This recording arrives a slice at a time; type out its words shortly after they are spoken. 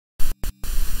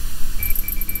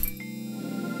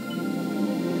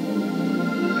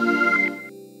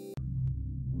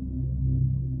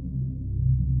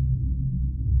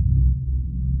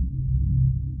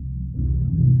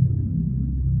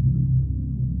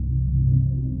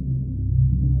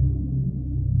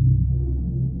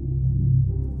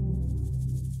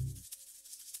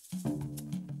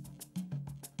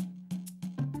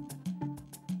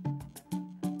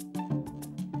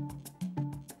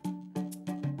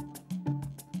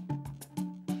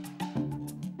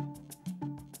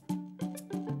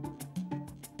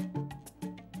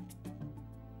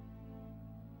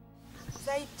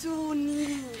Zaituni.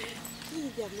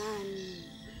 Jamani.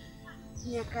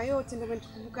 Miaka yote ndio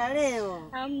mtukumbuka leo.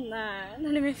 Hamna, na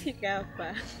nimefika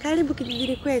hapa. Karibu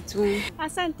kijijini kwetu.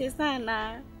 Asante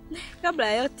sana. Kabla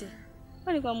ya yote,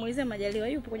 kwani kuamuliza Majaliwa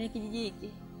yupo kwenye kijiji hiki?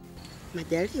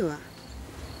 Majaliwa?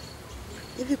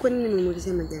 Hivi kwa nini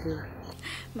nimemuulizia Majaliwa?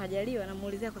 Majaliwa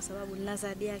namuulizia kwa sababu nina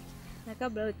zawadi yake. Na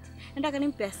kabla yote, nataka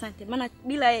nimpe asante, maana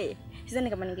bila yeye sidhani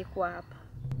kama ningekuwa hapa.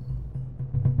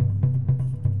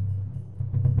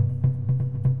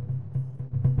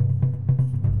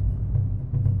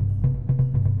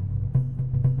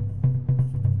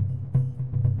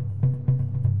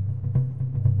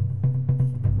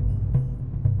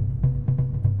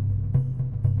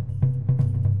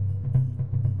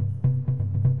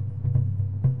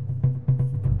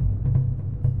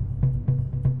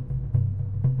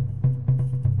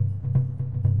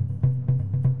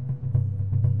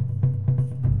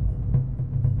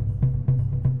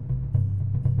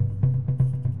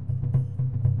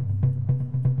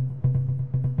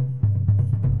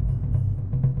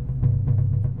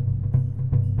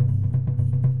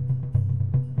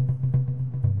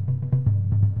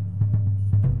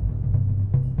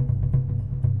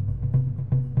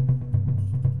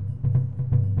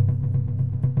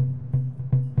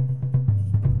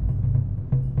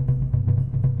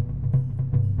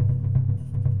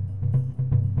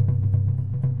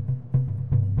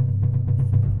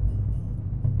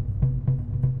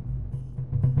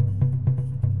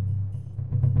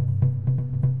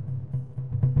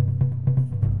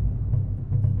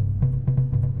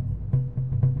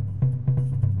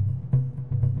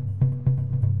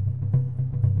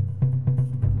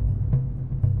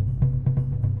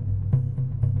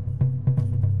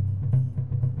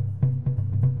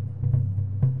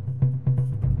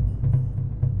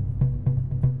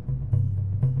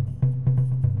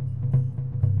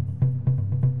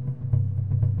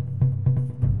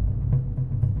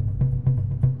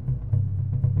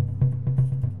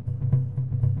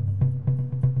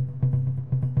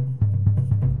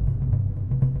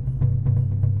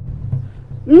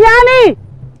 Mnyani!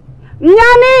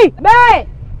 Mnyani! Be!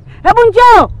 Hebu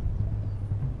njoo!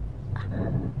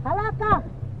 Haraka!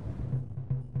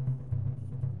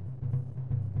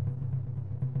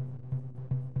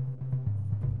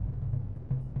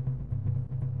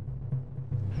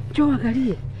 Njoo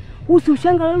angalie. Usi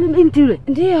ushanga yule binti yule.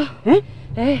 Ndio.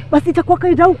 Basi itakuwa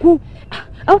kaenda huku.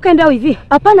 Au kaenda hivi?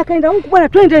 Hapana, kaenda huku bwana,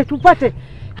 twende tupate.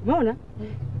 Umeona?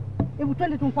 Hebu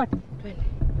twende tumfuate. Twende.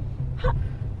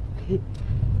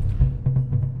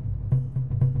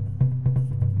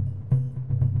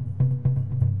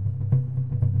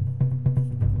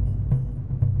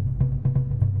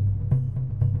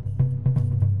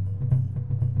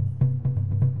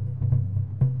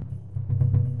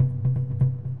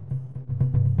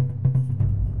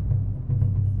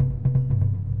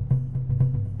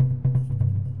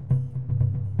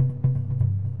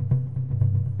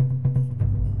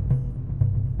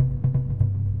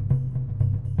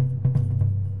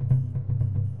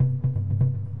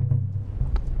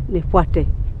 Nifuate.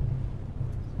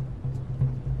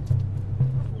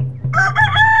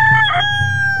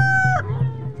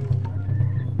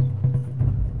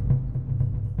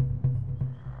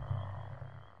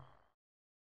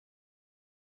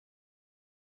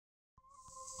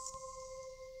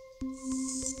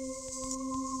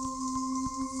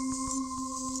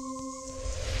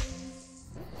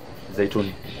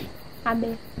 Zaituni.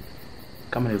 Abe.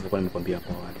 Kama nilivyokuwa nimekwambia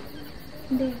hapo awali.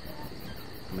 Ndio.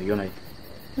 Umeiona hii?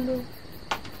 Ndio.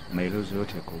 Maelezo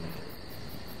yote yako huko.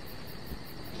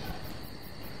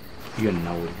 Hiyo ni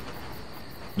nauli.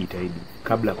 Jitahidi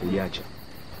kabla kujacha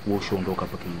uosho ondoka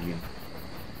hapa kijijini.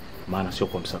 Maana sio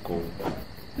kwa msako huu.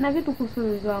 Na vipi kuhusu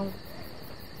wazazi wangu?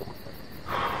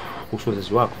 Kuhusu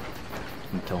wazazi wako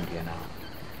nitaongea nao.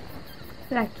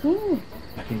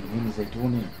 Lakini nini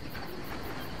Zaituni?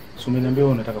 Si umeniambia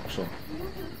unataka kusoma.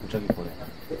 Utaki pole.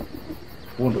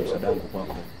 Huo ndio msaada wangu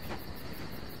kwako.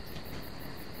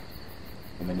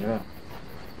 Umenielewa?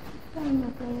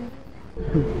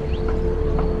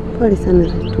 Pole sana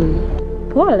Zaituni.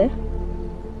 Pole?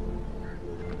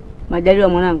 Majaliwa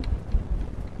mwanangu.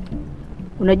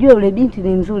 Unajua yule binti ni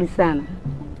nzuri sana.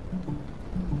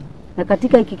 Na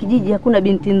katika hiki kijiji hakuna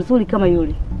binti nzuri kama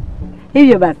yule.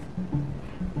 Hivyo basi,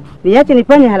 niache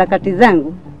nifanye harakati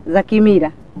zangu za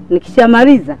kimila.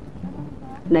 Nikishamaliza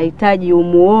nahitaji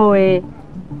umuoe.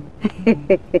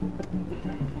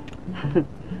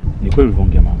 Ni kweli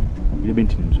ulivyoongea mama. Yule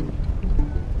binti ni mzuri.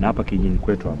 Na hapa kijijini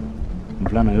kwetu hapa,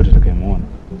 mvulana yote atakayemuona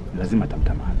lazima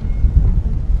atamtamani.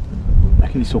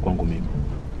 Lakini sio kwangu mimi.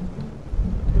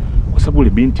 Kwa sababu yule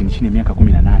binti ni chini ya miaka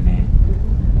 18.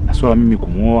 Na swala mimi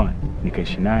kumuoa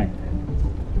nikaishi naye,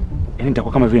 yaani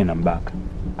nitakuwa kama vile nambaka.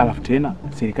 Alafu tena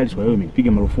serikali Swahili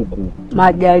imepiga marufuku.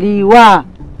 Majaliwa,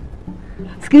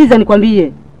 sikiliza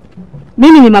nikwambie,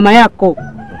 mimi ni mama yako.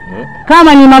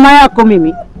 Kama ni mama yako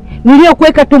mimi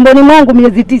niliyokuweka tumboni mwangu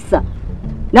miezi 9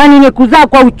 na nimekuzaa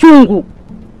kwa uchungu,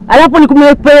 alafu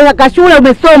nikumepeleka shule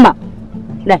umesoma,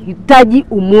 nahitaji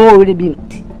umuoe yule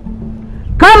binti.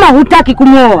 Kama hutaki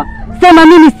kumuoa, sema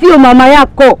mimi sio mama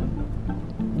yako.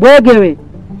 Bwegewe.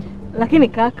 Lakini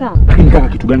kaka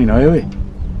kitu gani na wewe?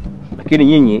 Lakini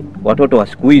nyinyi watoto wa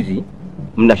siku hizi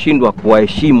mnashindwa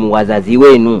kuwaheshimu wazazi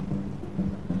wenu.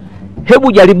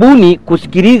 Hebu jaribuni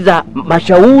kusikiliza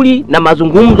mashauri na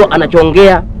mazungumzo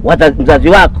anachoongea mzazi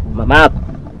wako, mama yako.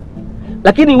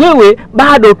 Lakini wewe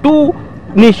bado tu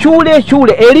ni shule,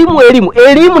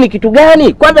 elimu ni kitu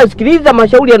gani? Kwanza sikiliza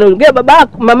mashauri anayoongea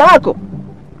babako, mama yako.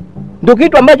 Ndio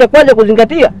kitu ambacho kwanza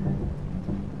kuzingatia.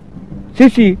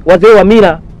 Sisi wazee wa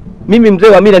mila, mimi mzee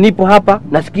wa mila nipo hapa,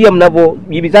 nasikia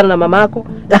mnavojibizana na mama yako,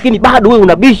 lakini bado wewe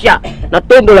unabisha na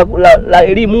tendo la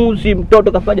elimu, si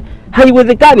mtoto kafanya.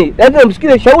 Haiwezekani. Lazima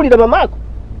msikize shauri la mama yako.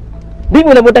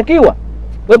 Ndivyo unavyotakiwa.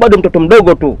 Wewe bado mtoto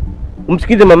mdogo tu.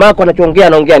 Umsikize mama yako anachoongea,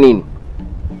 anaongea nini.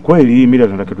 Kweli hii mila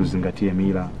tunataka tuzingatie,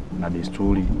 mila na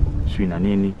desturi, sio na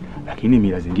nini, lakini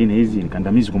mila zingine hizi ni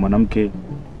kandamizi kwa mwanamke.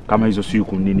 Kama hizo sio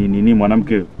nini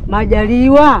mwanamke.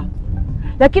 Majaliwa.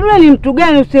 Lakini wewe ni mtu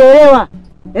gani usielewa?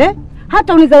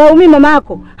 Hata unidharau mimi mama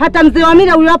yako, hata mzee wa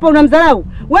mila huyo hapa unamdharau.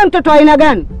 Wewe mtoto wa aina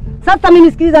gani? Sasa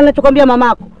mimi sikiliza ninachokwambia mama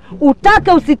yako.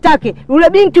 Utake usitake, yule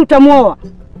binti utamuoa.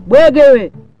 Bwege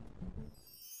wewe.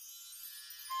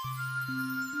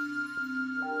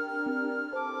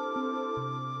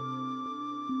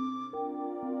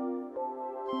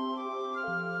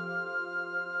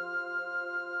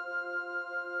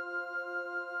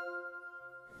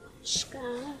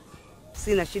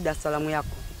 Sina shida salamu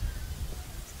yako.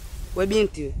 We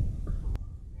binti,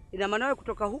 ina maana wewe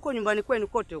kutoka huko nyumbani kwenu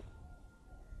kote huko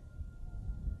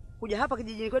kuja hapa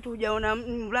kijijini kwetu hujaona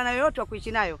mvulana yoyote wa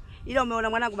kuishi nayo, ila umeona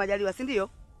mwanangu Majaliwa, si ndio?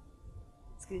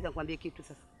 Sikiliza nikwambie kitu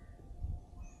sasa.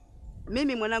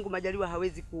 Mimi mwanangu Majaliwa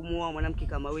hawezi kumuoa mwanamke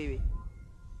kama wewe.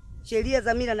 Sheria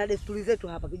za mila na desturi zetu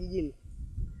hapa kijijini,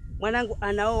 mwanangu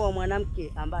anaoa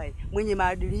mwanamke ambaye mwenye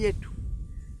maadili yetu,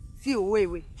 sio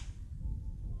wewe.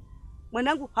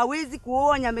 Mwanangu hawezi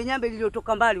kuoa nyambe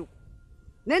lililotoka mbali huko.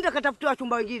 Nenda katafutia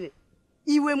wachumba wengine.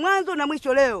 Iwe mwanzo na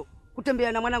mwisho leo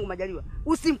kutembea na mwanangu Majaliwa.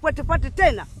 Usimfuate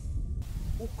tena.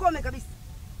 Ukome kabisa.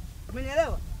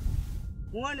 Umenielewa?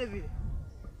 Muone vile.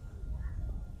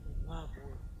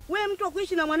 Wewe mtu wa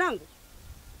kuishi na mwanangu?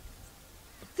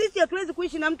 Sisi hatuwezi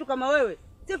kuishi na mtu kama wewe.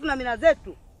 Sisi tuna mila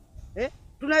zetu.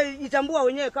 Tunajitambua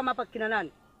wenyewe kama hapa kina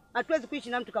nani. Hatuwezi kuishi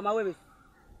na mtu kama wewe.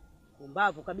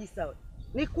 Kumbavu kabisa wewe.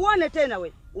 Nikuone tena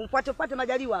we, umfuate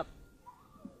Majaliwa hapa.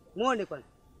 Muone kwanza.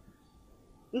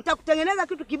 Nitakutengeneza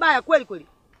kitu kibaya kweli.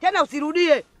 Tena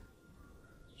usirudie.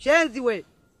 Shenzi we.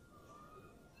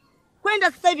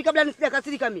 Kwenda sasa hivi kabla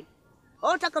nisijakasirika mimi.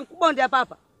 Unataka nikubonde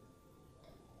hapa.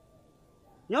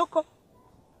 Nyoko.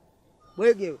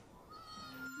 Bwege we.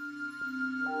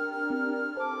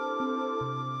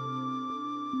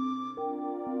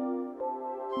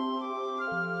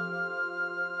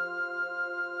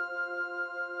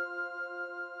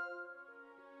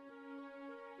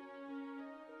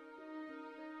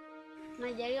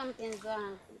 Majaliwa mpenzi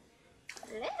wangu,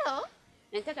 leo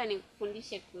nataka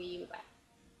nikufundishe kuimba.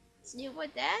 Sijui upo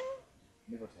tayari?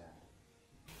 Niko tayari.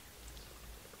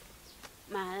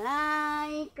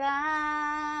 Malaika,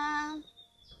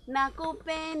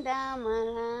 nakupenda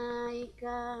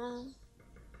malaika.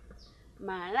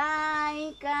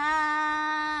 Malaika,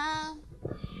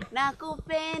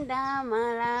 nakupenda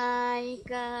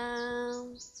malaika.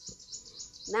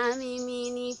 Na mimi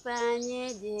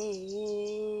nifanyeje?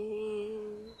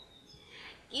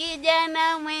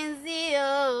 Kijana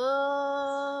mwenzio,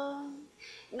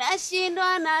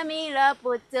 nashindwa na mila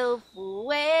potofu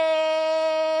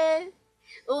we.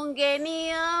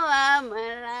 Ungenioa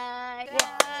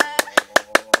malaika.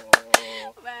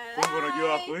 Kumbe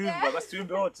unajua kuimba, basi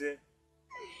tuimbe wote.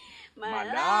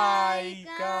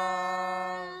 Malaika,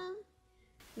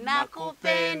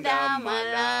 nakupenda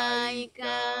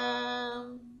malaika.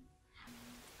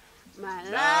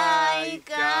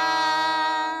 Malaika,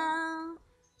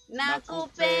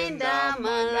 nakupenda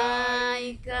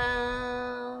malaika.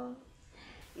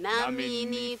 Nami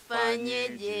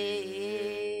nifanyeje?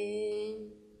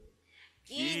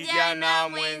 Kijana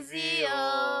mwenzio,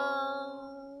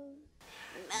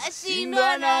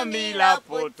 nashindwa na mila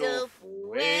potofu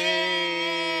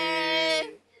we.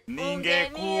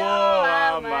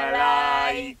 ningekuoa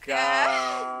malaika.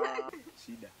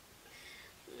 Shida.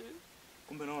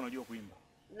 Kumbe nao unajua kuimba.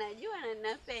 Najua na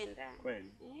ninapenda.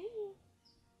 Kweli?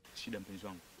 Shida mpenzi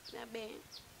wangu. Na be.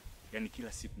 Yaani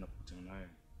kila siku napokutana na wewe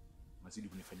mazidi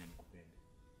kunifanya nikupende.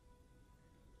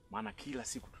 Maana kila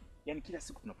siku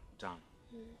tunapokutana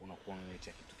unakuwa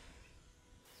unaletea kitu kipya.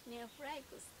 Ninafurahi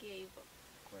kusikia hivyo.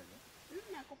 Kweli?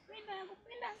 Nakupenda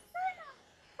sana.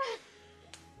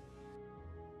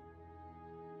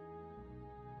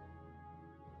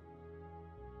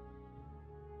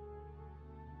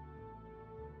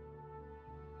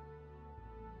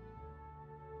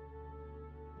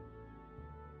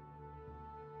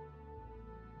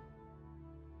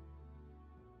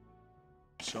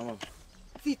 Shoma.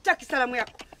 Sitaki salamu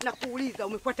yako. Nakuuliza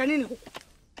umefuata nini huku?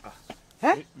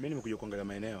 Mimi nimekuja kuangalia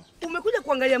maeneo. Umekuja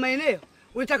kuangalia maeneo?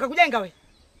 Unataka kujenga wewe?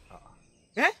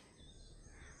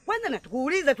 Kwanza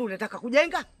natukuuliza tu unataka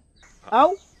kujenga?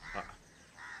 Au?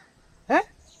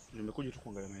 Nimekuja tu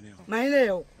kuangalia maeneo.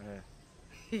 Maeneo?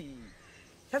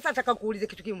 Sasa nataka kuuliza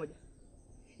kitu kimoja.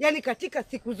 Yaani katika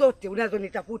siku zote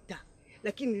unazonitafuta,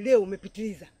 lakini leo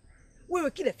umepitiliza.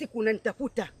 Wewe kila siku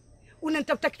unanitafuta.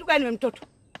 Unanitafuta kitu gani wewe mtoto?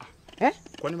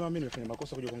 Kwani mama mimi nimefanya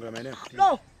makosa kuja kuangalia maeneo?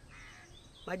 No.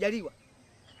 Majaliwa.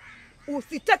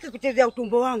 Usitaki kuchezea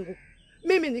utumbo wangu.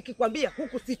 Mimi nikikwambia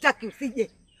huku sitaki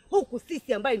usije. Huku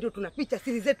sisi ambaye ndio tunaficha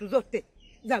siri zetu zote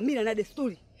za mila na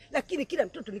desturi. Lakini kila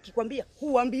mtoto nikikwambia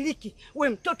huambiliki. We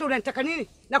mtoto unanitaka nini?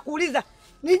 Nakuuliza.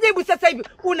 Nijibu sasa hivi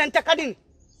unanitaka nini?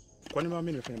 Kwani mama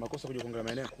mimi nimefanya makosa kuja kuangalia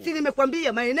maeneo? Si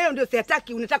nimekwambia maeneo ndio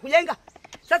siyataki, unataka kujenga?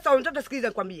 Sasa wewe mtoto sikiliza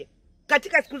nikwambie.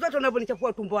 Katika siku zote unavyonichafua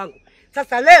utumbo wangu.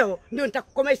 Sasa leo ndio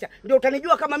nitakukomesha. Ndio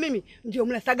utanijua kama mimi ndio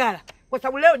Mlasagala. Kwa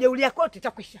sababu leo jeuri yako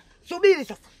itakwisha. Subiri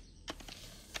sasa.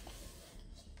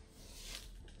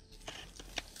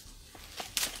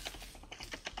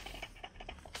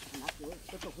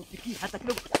 Mtoto kusikia hata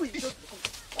kidogo.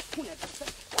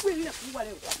 Wewe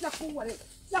nakuua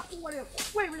leo.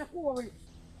 Wewe nakuua wewe.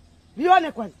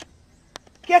 Nione kwanza.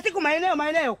 Kia siku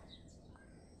maeneo.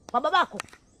 Kwa babako.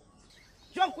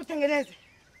 Njoo nikutengeneze.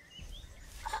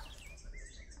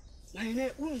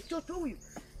 Maeneo huyu mtoto huyu.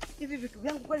 Hivi vitu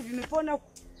vyangu kweli vimepona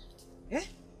huko?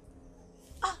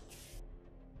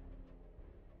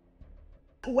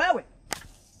 Wewe.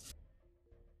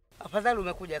 Afadhali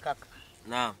umekuja kaka.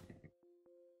 Naam.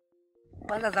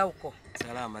 Kwanza za huko.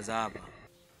 Salama za hapa.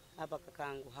 Hapa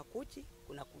kakaangu hakuchi,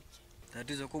 kuna kucha.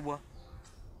 Tatizo kubwa?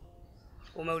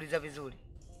 Umeuliza vizuri.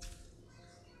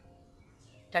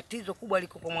 Tatizo kubwa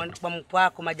liko kwa mpo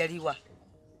wako Majaliwa.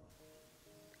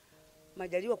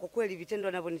 Majaliwa kwa kweli vitendo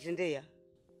anavyonitendea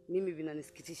mimi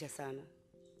vinanisikitisha sana.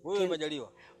 Wewe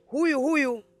Majaliwa?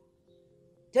 Huyu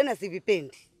tena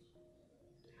sivipendi.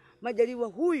 Majaliwa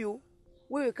huyu,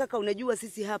 wewe kaka unajua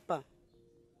sisi hapa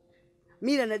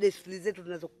mila na desturi zetu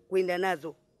tunazokwenda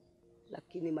nazo.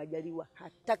 Lakini Majaliwa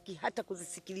hataki hata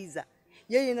kuzisikiliza.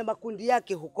 Yeye na makundi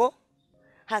yake huko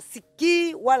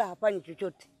hasikii wala hafanyi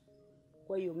chochote.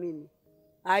 Kwa hiyo mimi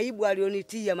aibu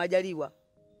alionitia Majaliwa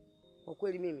kwa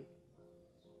kweli mimi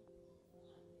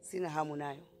sina hamu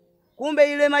nayo.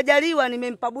 Kumbe ile Majaliwa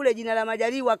nimempa bure jina la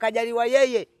Majaliwa, kajaliwa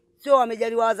yeye, sio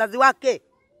amejaliwa wazazi wake.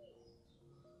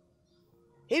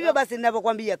 Hivyo basi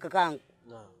ninapokuambia kakaangu.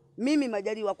 Mimi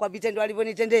Majaliwa kwa vitendo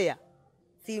alivyonitendea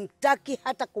simtaki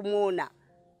hata kumuona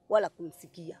wala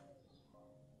kumsikia.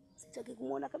 Sitaki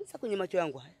kumuona kabisa kwenye macho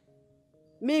yangu haya.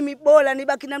 Mimi bora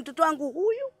nibaki na mtoto wangu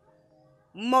huyu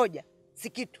mmoja, si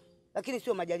kitu, lakini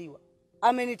sio Majaliwa.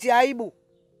 Amenitia aibu.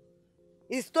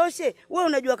 Isitoshe, wewe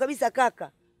unajua kabisa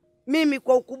kaka, mimi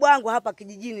kwa ukubwa wangu hapa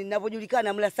kijijini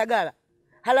ninavyojulikana Mlasagala,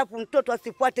 halafu mtoto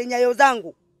asifuate nyayo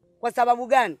zangu. Kwa sababu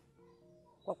gani?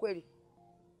 Kwa kweli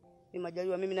ni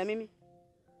Majaliwa mimi na mimi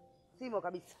simo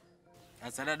kabisa.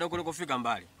 Sasa dada huko ulikofika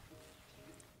mbali.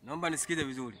 Naomba nisikize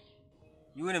vizuri.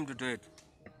 Yule ni mtoto wetu.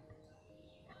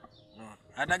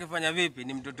 Hata akifanya vipi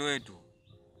ni mtoto wetu.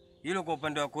 Hilo kwa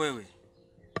upande wako wewe.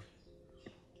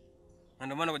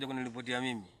 Ndio maana kuja kunilipotia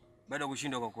mimi. Baada ya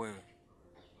kushindwa kwako wewe.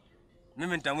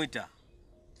 Mimi nitamwita.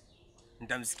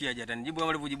 Nitamsikia je atanijibu kama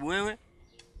ulivyojibu wewe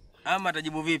ama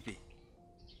atajibu vipi?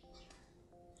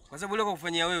 Kwa sababu leo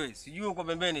kufanyia wewe sijui uko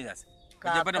pembeni sasa.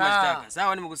 Hujapata mashtaka.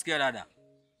 Sawa nimekusikia dada.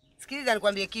 Sikiliza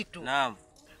nikwambie kitu. Naam.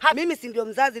 Mimi si ndio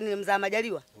mzazi nilimzaa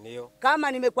Majaliwa? Ndio.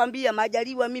 Kama nimekwambia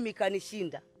Majaliwa mimi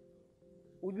kanishinda,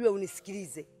 ujue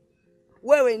unisikilize.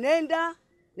 Wewe nenda,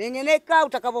 nengeneka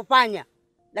utakapofanya.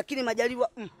 Lakini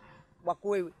Majaliwa wako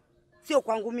wewe. Sio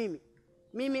kwangu mimi.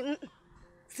 Mimi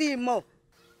simo.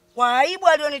 Kwa aibu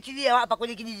alionitilia hapa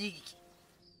kwenye kijiji hiki.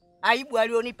 Aibu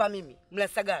alionipa mimi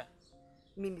Mlasagala.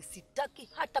 Mimi sitaki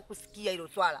hata kusikia hilo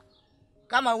swala.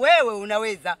 Kama wewe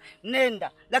unaweza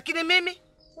nenda, lakini mimi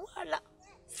wala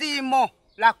simo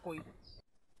lako hilo.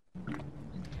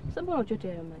 Sababu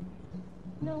unachotea hayo maji.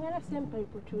 Naangalia sehemu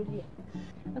palipotulia.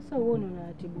 Sasa uone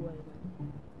unaratibu wale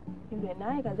maji. Yule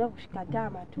naye kaza kushika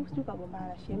tama tu, sio kagombana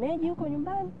na shemeji huko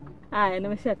nyumbani. Haya,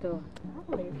 nimeshatoa.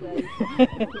 Hapo ni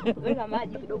weka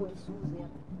maji kidogo nisuuze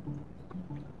hapa.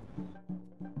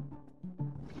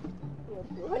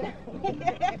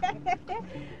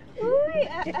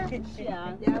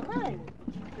 Jamani.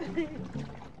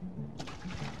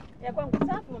 Ya kwangu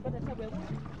safi, umepata tabu ya kwangu.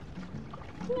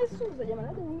 Nisuuze jamani,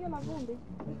 hadi niingie mavumbi.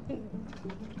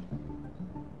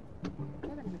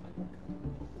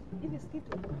 Hivi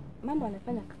sikitu mambo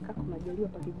anafanya kakako Majaliwa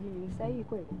hapa kijijini ni sahihi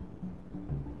kweli?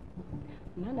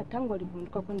 Maana tangu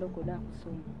alivyoondoka kwenda huko Dar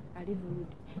kusoma, alivyorudi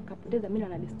kapoteza mila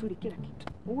na desturi kila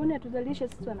kitu. Uone atuzalishe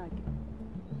sisi wanawake.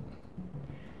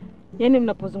 Yaani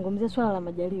mnapozungumzia swala la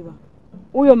Majaliwa,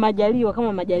 huyo Majaliwa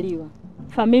kama Majaliwa,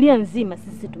 familia nzima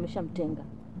sisi tumeshamtenga.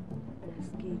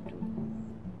 Sikitu.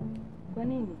 Kwa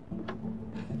nini?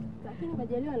 Lakini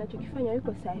Majaliwa anachokifanya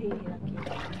yuko sahihi, lakini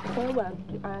kwa sababu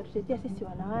anatutetea sisi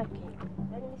wanawake.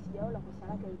 Yaani mimi sijaona kosa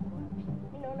lake liko wapi.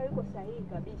 Mimi naona yuko sahihi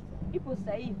kabisa. Ipo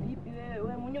sahihi vipi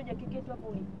wewe mwenyewe hujakeketwa hapo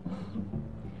ulipo?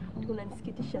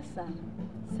 Unanisikitisha sana.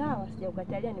 Sawa,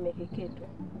 sijakukatalia nimekeketwa.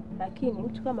 Lakini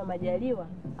mtu kama Majaliwa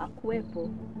akuwepo.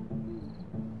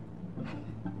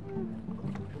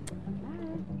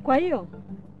 Kwa hiyo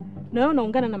na wewe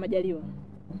unaungana na Majaliwa?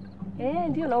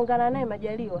 Ndio naungana naye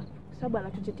Majaliwa kwa sababu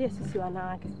anatutetea sisi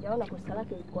wanawake. Sijaona kosa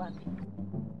lake liko wapi.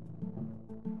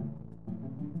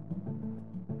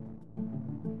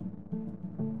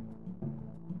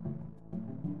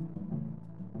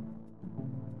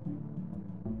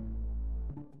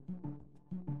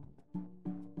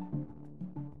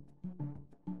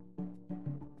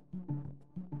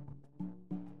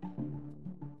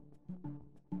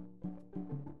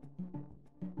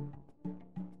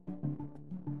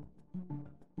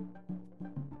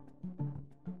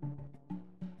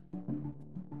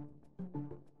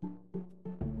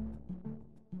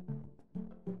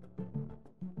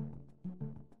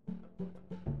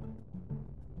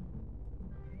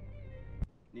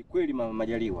 Ni kweli mama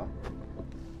Majaliwa,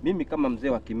 mimi kama mzee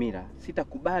wa kimila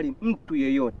sitakubali mtu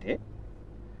yeyote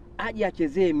aje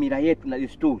achezee mila yetu na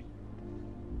desturi.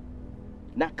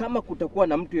 Na kama kutakuwa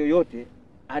na mtu yeyote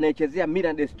anayechezea mila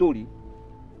na desturi,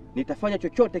 nitafanya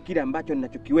chochote kile ambacho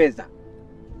ninachokiweza.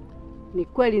 Ni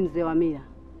kweli mzee wa mila,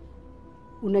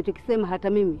 unachokisema hata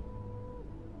mimi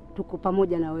tuko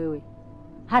pamoja na wewe.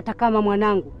 Hata kama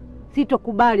mwanangu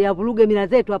sitokubali avuruge mila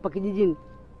zetu hapa kijijini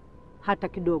hata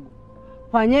kidogo.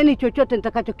 Fanyeni chochote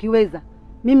nitakachokiweza,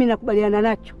 mimi nakubaliana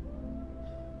nacho.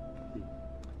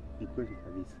 Ni kweli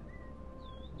kabisa.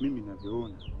 Mimi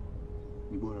ninavyoona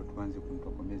ni bora tuanze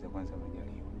kumtokomeza kwanza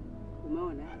Majaliwa.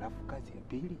 Umeona? Alafu kazi ya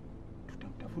pili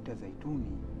tutamtafuta Zaituni.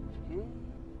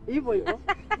 Hivyo hivyo.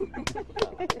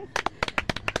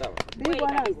 Sawa.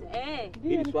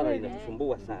 Hili swala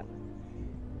linatusumbua sana.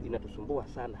 Linatusumbua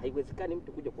sana. Haiwezekani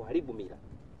mtu kuja kuharibu mila.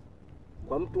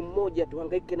 Kwa mtu mmoja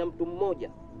tuhangaike na mtu mmoja.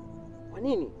 Kwa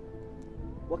nini?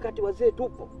 Wakati wazee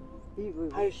tupo. Hivyo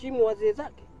hivyo. Haheshimu wazee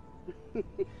zake.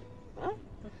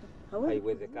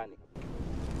 Haiwezekani.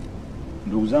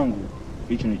 Ndugu zangu,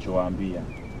 hicho nilichowaambia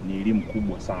ni elimu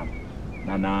kubwa sana,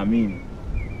 na naamini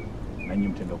na nyinyi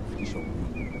mtenda kufikisha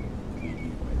ujumbe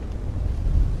kijijini kwetu.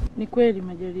 Ni kweli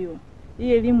Majaliwa,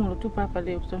 hii elimu ulotupa hapa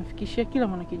leo tutamfikishia kila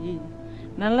mwana kijiji,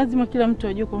 na lazima kila mtu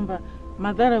ajue kwamba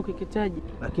madhara ya ukeketaji.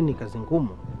 Lakini kazi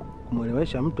ngumu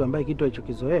kumuelewesha mtu ambaye kitu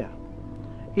alichokizoea.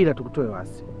 Ila tukutoe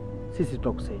wasi, sisi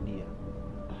tutakusaidia.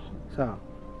 Sawa?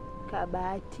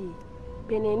 Kabati.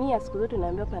 Penenia siku zote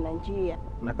naambiwa pana njia.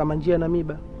 Na kama njia na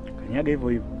miba, kanyaga hivyo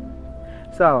hivyo.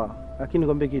 Sawa, lakini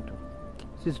kwambie kitu.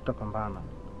 Sisi tutapambana.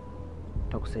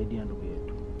 Tutakusaidia ndugu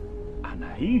yetu.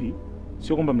 Ana hili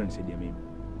sio kwamba mnanisaidia mimi.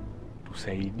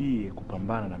 Tusaidie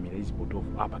kupambana na mila hizi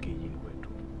potofu hapa kijijini kwetu.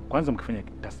 Kwanza mkifanya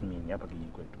tathmini hapa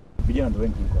kijijini kwetu. Vijana ndio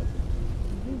wengi kwa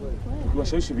sasa.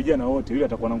 Tuwashawishi vijana wote ili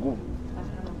atakuwa na nguvu.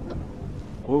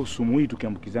 Kwa hiyo sumu hii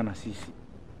tukiambukizana sisi,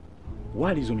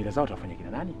 wale hizo mila zao watafanya kina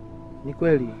nani? Ni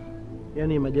kweli.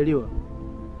 Yaani Majaliwa,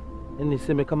 yaani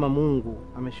niseme kama Mungu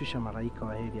ameshusha malaika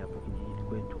wa heri hapa kijijini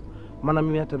kwetu.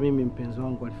 Maana hata mimi mpenzi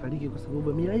wangu alifariki kwa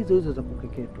sababu mila hizo za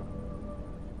kukeketwa.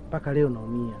 Mpaka leo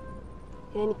naumia.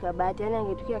 Yaani Kabati, yaani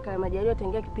angetukia kama Majaliwa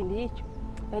tangia kipindi hicho,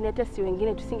 yaani hata si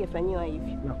wengine tusingefanywa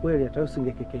hivi. Na kweli hata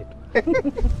usingekeketwa.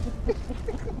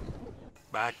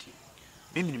 Bahati,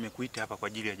 mimi nimekuita hapa kwa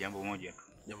ajili ya jambo moja tu.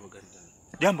 Jambo gani?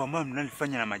 Jambo ambalo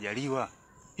mnalifanya na Majaliwa.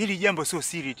 Hili jambo sio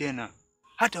siri tena.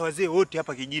 Hata wazee wote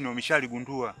hapa kijijini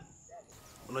wameshaligundua.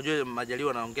 Unajua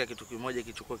Majaliwa anaongea kitu kimoja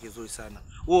kichukua kizuri sana.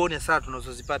 Wewe uone saa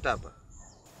tunazozipata hapa.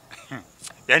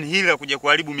 Yaani hili la kuja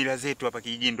kuharibu mila zetu hapa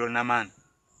kijijini ndio lina maana.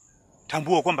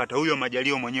 tambua kwamba hata huyo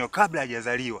Majaliwa mwenyewe kabla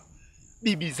hajazaliwa,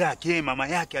 bibi zake, mama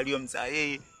yake aliyomzaa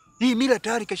yeye, hii mila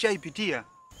tayari kashaipitia.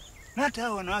 Na hata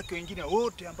hao wanawake wengine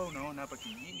wote ambao unaona hapa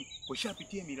kijijini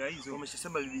washapitia mila hizo.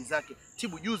 Umeshasema bibi zake.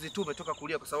 Tibu, juzi tu umetoka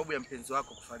kulia kwa sababu ya mpenzi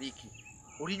wako kufariki.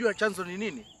 Ulijua chanzo ni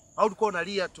nini? Au ulikuwa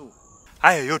unalia tu?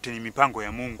 Haya yote ni mipango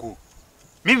ya Mungu.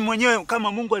 Mimi mwenyewe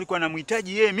kama Mungu alikuwa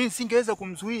anamhitaji yeye, mimi singeweza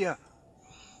kumzuia.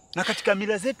 Na katika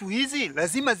mila zetu hizi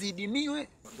lazima ziidimiwe.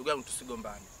 Ndugu yangu,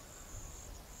 tusigombane.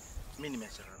 Mimi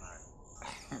nimeachana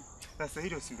naye. Sasa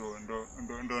hilo si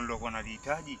ndo kwa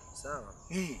nalihitaji. Sawa.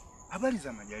 Habari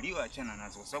za Majaliwa achana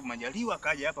nazo, kwa sababu Majaliwa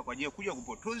kaja hapa kwa ajili ya kuja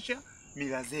kupotosha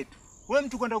mila zetu. Wewe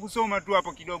mtu kwenda kusoma tu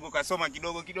hapo kidogo, kasoma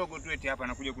kidogo tu eti hapa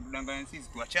anakuja kutudanganya sisi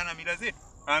tuachana mila zetu.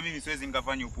 Mimi siwezi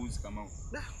nikafanya upuuzi kama huo.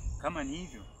 Kama ni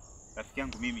hivyo, rafiki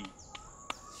yangu mimi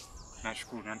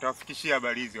nashukuru na nitawafikishia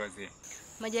habari hizi wazee.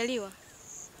 Majaliwa,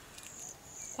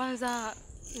 kwanza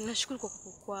nashukuru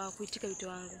kwa kuitika wito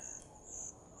wangu.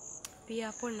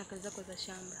 Pia pole na kazi zako za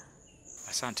shamba.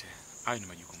 Asante, hayo ni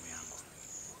majukumu yangu.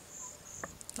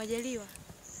 Majaliwa,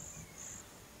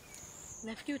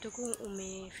 nafikiri utakuwa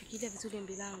umefikiria vizuri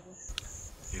ombi langu.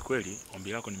 Ni kweli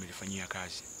ombi lako nimelifanyia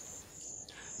kazi.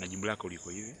 Na jibu lako liko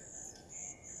hivi.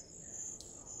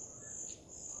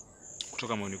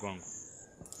 Kutoka moyoni kwangu,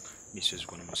 mimi siwezi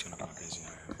kuwa na mahusiano kama mapenzi na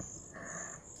wewe.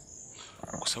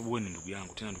 Kwa sababu wewe ni ndugu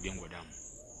yangu, tena ndugu yangu wa damu.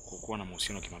 Kwa kuwa na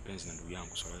mahusiano kimapenzi na ndugu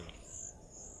yangu Swahili.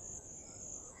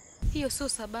 Hiyo sio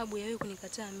sababu ya wewe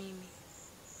kunikataa mimi.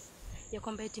 Ya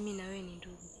kwamba eti mimi na wewe ni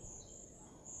ndugu.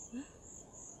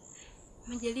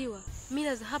 Majaliwa,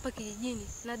 mila za hapa kijijini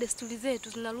na desturi zetu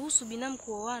zinaruhusu binamu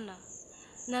kuoana.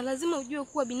 Na lazima ujue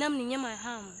kuwa binamu ni nyama ya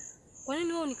hamu. Kwa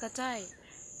nini wewe unikatae?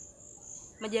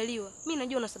 Majaliwa, mimi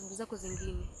najua una sababu zako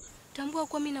zingine. Tambua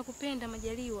kuwa mimi nakupenda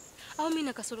Majaliwa. Au mimi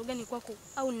na kasoro gani kwako,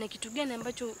 au nina kitu gani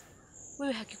ambacho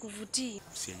wewe hakikuvutii?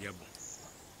 Si ajabu.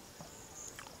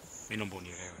 Mimi naomba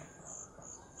unielewe.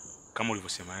 Kama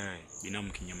ulivyosema wewe,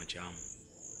 binamu kinyama cha hamu.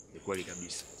 Ni kweli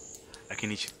kabisa.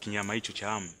 Lakini kinyama hicho cha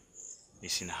hamu ni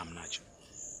sina hamu nacho.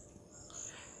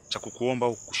 Cha kukuomba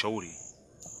au kushauri,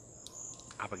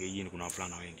 hapa kijijini kuna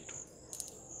wavulana wengi tu.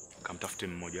 Kamtafute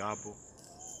mmoja wapo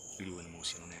ili uwe na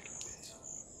mahusiano naye kimapenzi.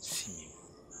 Si mimi.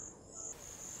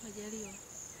 Majaliwa,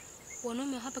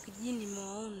 wanaume hapa kijijini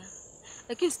nimewaona,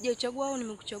 lakini sijachagua au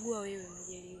nimekuchagua wewe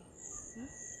Majaliwa.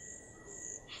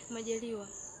 Majaliwa,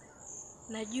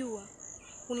 najua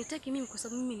unitaki mimi kwa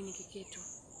sababu mimi ni mkeketu.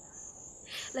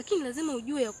 Lakini lazima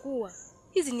ujue ya kuwa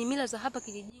hizi ni mila za hapa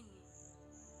kijijini.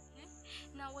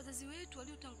 Na wazazi wetu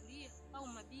waliotangulia au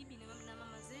mabibi na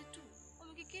mama zetu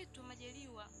wamkeketu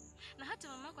Majaliwa. Na hata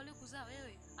mama yako aliyokuzaa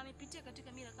wewe amepitia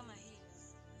katika mila kama hii.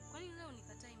 Kwa nini leo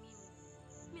nikatai mimi?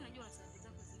 Mimi najua na sababu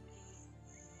zako zingine.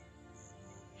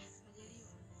 Majaliwa.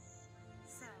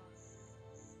 Sawa.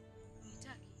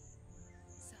 Unitaki?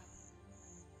 Sawa.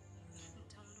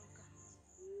 Nitaondoka.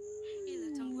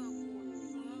 Ila tambua kuwa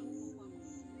moyo wangu uko kwako.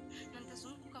 Na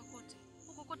nitazunguka kote.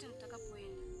 Huko kote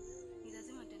nitakapoenda. Ni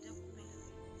lazima nitaendelea kukupenda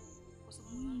wewe. Kwa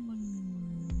sababu moyo wangu bado uko.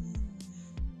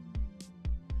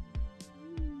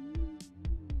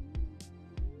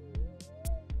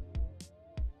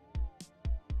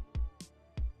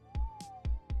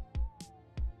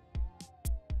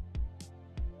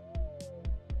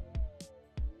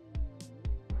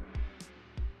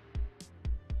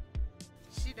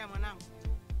 Shida mwanangu.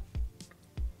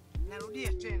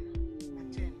 Narudia tena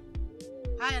na tena.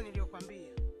 Haya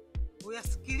niliyokuambia.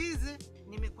 Uyasikilize,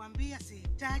 nimekwambia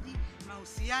sihitaji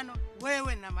mahusiano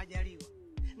wewe na Majaliwa.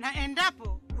 Na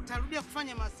endapo utarudia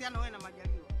kufanya mahusiano wewe na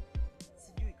Majaliwa,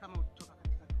 sijui kama utatoka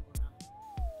katika tumbo langu.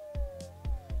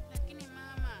 Lakini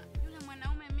mama, yule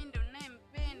mwanaume mimi ndo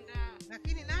ninayempenda.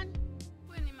 Lakini nani?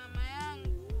 Wewe ni mama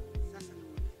yangu. Sasa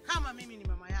kama mimi ni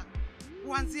mama yako,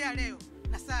 kuanzia leo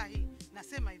na saa hii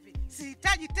nasema hivi,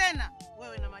 sihitaji tena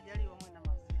wewe na Majaliwa mwe na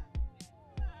mahusiano.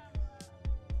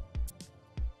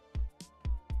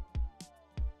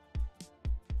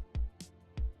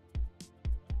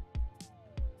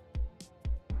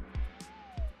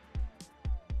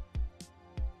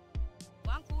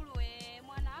 Wankuruwe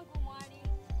mwanangu mwali.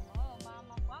 Oh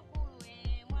mama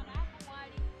wankuruwe mwanangu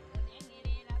mwali.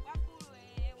 Onyengerera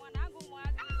wankuruwe mwanangu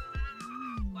mwali.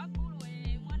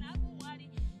 Wankuruwe mwanangu mwali.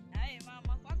 Aye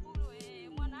mama wankuruwe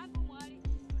mwanangu mwali.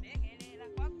 Onyengerera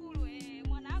wankuruwe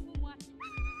mwanangu mwali.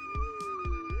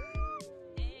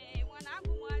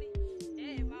 Mwanangu mwali.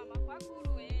 Mama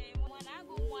wankuruwe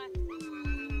mwanangu mwali.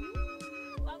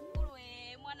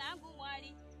 Wankuruwe mwanangu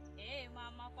mwali.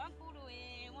 Mama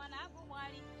wankuruwe mwanangu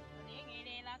mwali.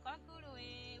 Onyengerera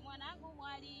wankuruwe mwanangu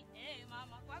mwali.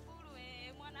 Mama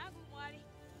wankuruwe mwanangu mwali.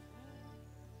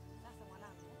 Sasa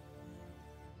mwanangu,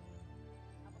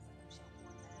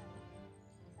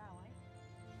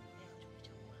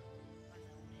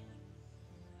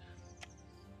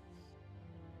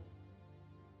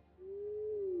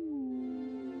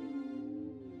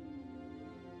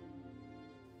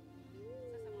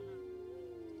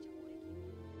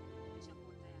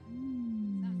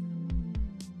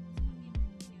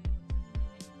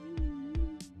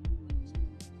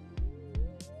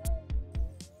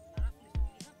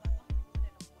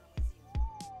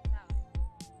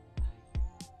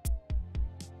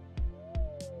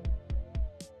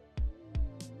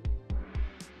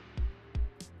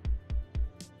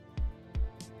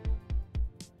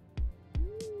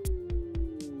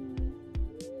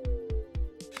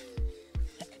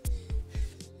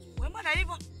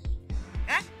 hivyo?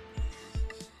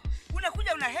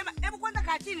 Unakuja unahema. Hebu kwanza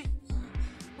kaa chini.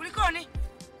 Kulikoni?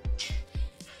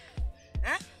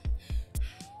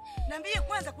 Niambie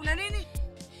kwanza kuna nini?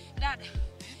 Dada,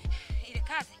 ile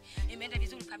kazi imeenda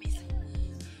vizuri kabisa.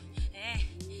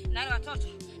 Na wale watoto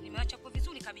nimewacha kwa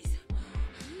vizuri kabisa.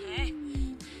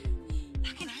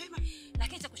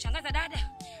 Lakini cha kushangaza dada,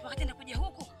 wakati nakuja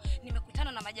huku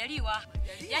nimekutana na Majaliwa.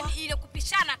 Yaani ile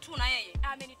kupishana tu na yeye.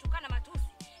 Amenitukana matusi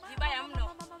vibaya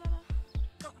mno.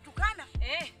 Kakutukana?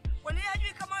 Kwa nini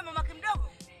hajui kama wewe mamake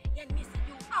mdogo? Yaani mimi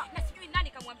sijui. Na sijui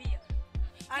nani kamwambia.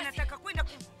 Anataka kwenda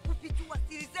kufichua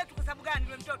siri zetu kwa sababu gani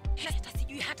yule mtoto? Na hata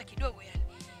sijui hata kidogo yani.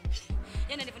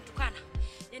 Yaani alivyonitukana,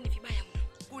 yaani vibaya mno.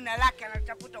 Kuna lake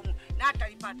anatafuta Mungu na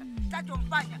atalipata.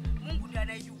 Tachomfanya Mungu ndiye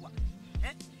anayejua.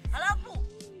 Halafu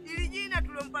ili jina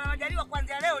tulompa Majaliwa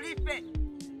kwanza leo lipe.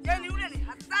 Yaani yule ni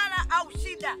hasara au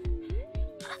shida?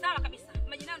 Sawa kabisa.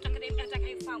 Majina yangu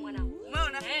natakayefahamu mwanangu.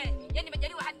 Umeona? Yaani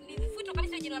Majaliwa halifuto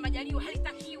kabisa jina la Majaliwa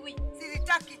halitakiwi.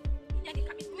 Silitaki. Yaani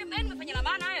kabisa. Mimi nimefanya la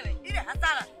maana wewe. Ile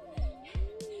hasara.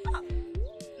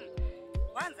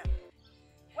 Kwanza.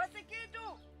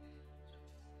 Wasikitu.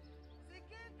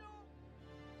 Sikitu.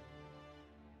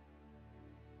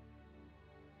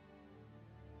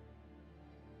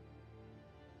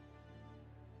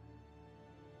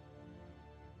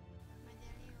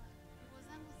 Majaliwa, nguo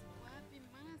zangu ziko wapi?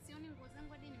 Maana sioni nguo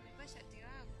zangu hadi nimevaa shati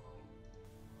lako.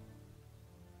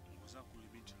 Nguo zako ile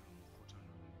binti nilimkuta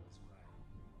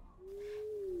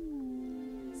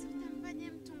Si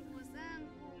utamvaje mtu nguo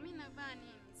zangu? Mimi navaa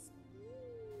nini?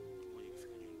 ngoja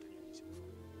kifika jioni nitajua cha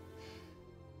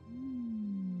kufanya.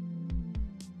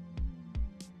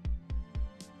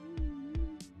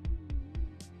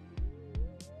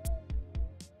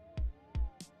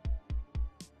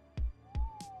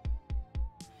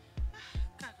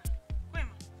 Kaka,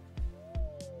 kwema?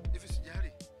 Hivi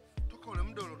sijali. Toka ule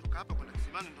muda uliotoka hapa kwenda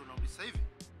kisimani ndio unarudi sasa hivi?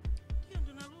 Ndio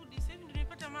ndo narudi. Sasa hivi ndio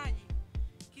nimepata maji.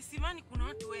 Kisimani kuna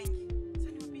watu wengi.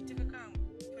 Sasa niwapite kakaangu.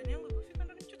 Fani yangu ikifika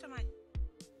ndo nimchota maji.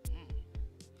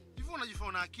 Hivi unajifanya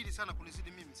una akili sana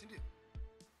kunizidi mimi, si ndio?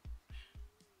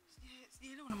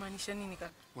 Sijaelewa unamaanisha nini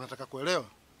kaka? Unataka kuelewa?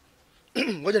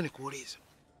 Ngoja nikuulize.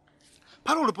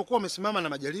 Pale ulipokuwa umesimama na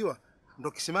Majaliwa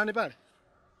ndo kisimani pale?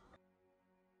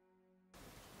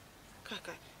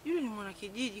 Kaka, yule ni mwana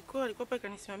kijiji, kwa alikuwa pale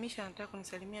kanisimamisha anataka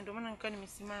kunisalimia ndio maana nikaa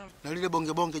nimesimama. Na lile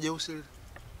bonge bonge jeusi lile?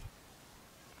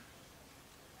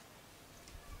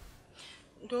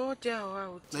 Ndio wote hao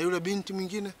wao. Na yule binti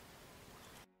mwingine?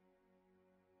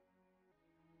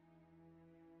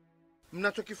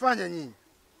 Mnachokifanya nyinyi,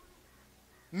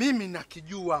 mimi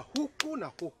nakijua huku na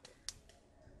huku.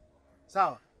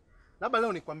 Sawa? Labda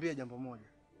leo nikwambie jambo moja.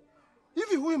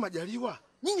 Hivi huyu Majaliwa,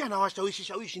 nyinyi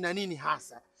anawashawishi na nini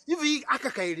hasa? Hivi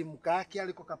aka kaelimu kake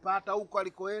alikokapata huko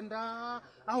alikoenda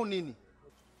au nini?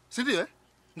 Si ndio?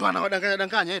 Ndio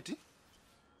anawadanganya eti?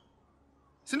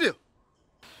 Si ndio?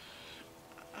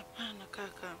 Hapana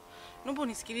kaka. Naomba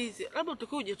unisikilize. Labda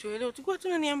utakuwa hujatuelewa. Tulikuwa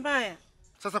tuna nia mbaya.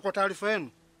 Sasa kwa taarifa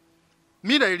yenu,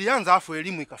 mila ilianza afu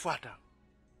elimu ikafuata.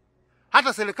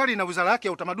 Hata serikali na wizara yake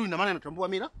ya utamaduni na maana inatambua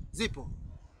mila zipo.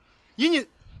 Nyinyi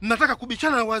mnataka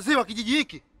kubishana na wazee wa kijiji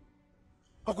hiki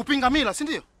kwa kupinga mila, si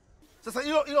ndio? Sasa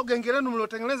hilo genge lenu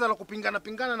mliotengeneza la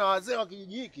kupingana na wazee wa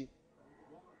kijiji hiki,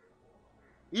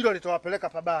 hilo litawapeleka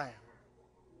pabaya.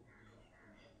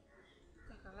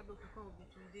 Kaka, labda utakuwa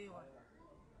hujatuelewa.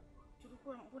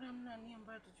 Tulikuwa mbona mna nia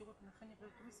mbaya tulikuwa tunafanya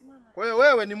pale tumesimama. Kwa hiyo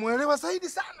wewe ni muelewa zaidi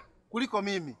sana kuliko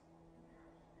mimi,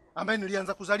 ambaye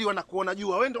nilianza kuzaliwa na kuona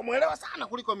jua. Wewe ndio muelewa sana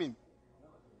kuliko mimi,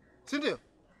 si ndio?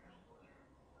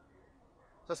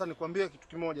 Sasa nikwambie kitu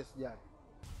kimoja, sijali.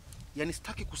 Yaani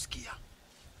sitaki kusikia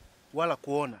wala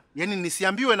kuona. Yaani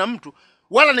nisiambiwe na mtu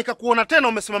wala nikakuona tena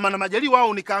umesimama na Majaliwa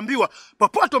au nikaambiwa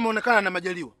popote umeonekana na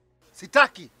Majaliwa.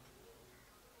 Sitaki.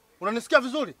 Unanisikia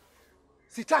vizuri?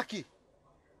 Sitaki.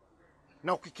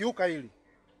 Na ukikiuka hili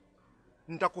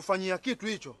nitakufanyia kitu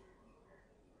hicho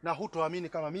na hutoamini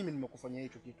kama mimi nimekufanyia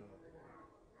hicho kitu.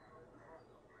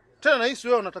 Tena nahisi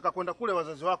wewe unataka kwenda kule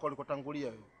wazazi wako walikotangulia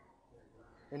wewe.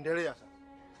 Endelea sasa.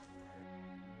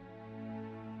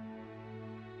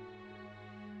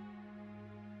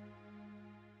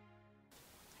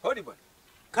 Hodi bwana.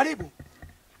 Karibu.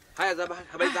 Haya zaba,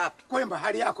 habari za hapa? Kwema,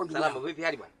 hali yako ndugu? Salama, vipi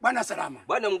hali bwana? Bwana salama.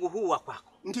 Bwana mguu huu wa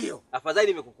kwako. Ndio. Afadhali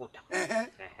nimekukuta.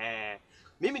 Ehe.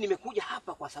 Mimi nimekuja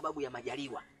hapa kwa sababu ya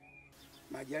Majaliwa.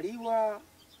 Majaliwa?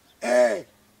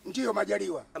 Ndio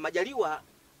Majaliwa. Majaliwa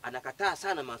anakataa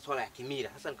sana masuala ya kimila.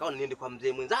 Sasa nikaona niende kwa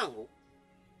mzee mwenzangu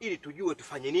ili tujue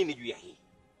tufanye nini juu ya hii.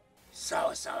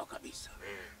 Sawa sawa kabisa.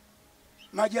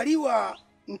 Majaliwa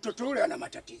mtoto yule ana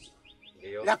matatizo.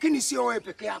 Ndio. Lakini sio wewe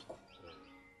peke yako.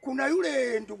 kuna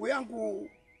yule ndugu yangu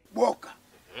Boka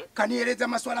kanieleza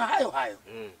maswala hayo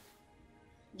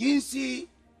jinsi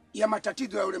ya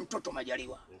matatizo ya yule mtoto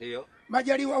Majaliwa. Ndio.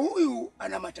 Majaliwa huyu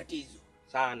ana matatizo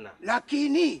sana,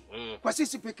 lakini kwa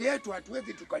sisi peke yetu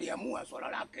hatuwezi tukaliamua swala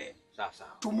lake. Sasa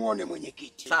tumuone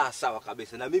mwenyekiti. Sawa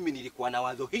kabisa, na mimi nilikuwa na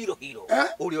wazo hilo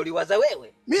ulioliwaza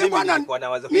wewe. Mimi bwana,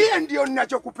 mimi ndio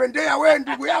ninachokupendea wewe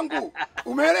ndugu yangu,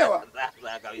 umeelewa?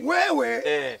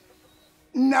 Wewe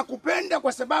nakupenda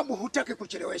kwa sababu hutaki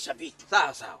kuchelewesha vitu.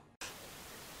 Sawa.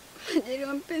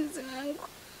 Majaliwa mpenzi wangu,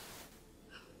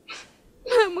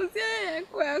 maamuzi haya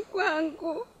ya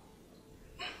kwangu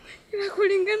ila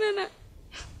kulingana na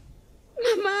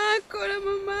mama yako na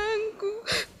mama yangu,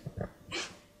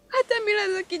 hata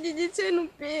mila za kijiji chenu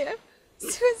pia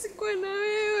siwezi kuwa na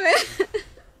wewe.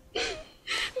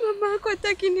 Mama yako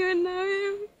hataki niwe na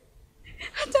wewe,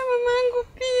 hata mama yangu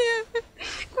pia,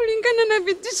 kulingana na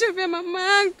vitisho vya mama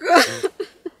yako.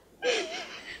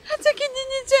 Hata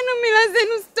kijiji chenu mila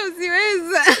zenu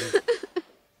sitoziweza.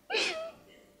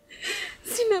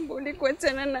 Sina budi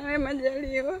kuachana na wewe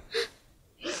Majaliwa,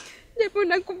 japo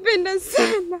nakupenda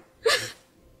sana.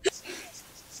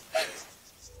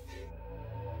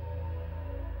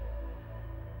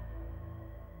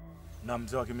 Na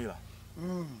mzee wa kimila,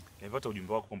 nilipata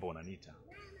ujumbe wako kwamba unaniita,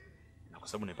 na kwa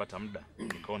sababu nilipata muda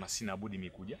nikaona sina budi mimi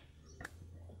kuja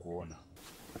kukuona.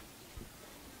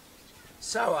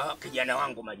 Sawa kijana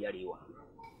wangu Majaliwa,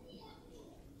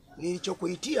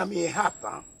 nilichokuitia mie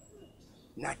hapa,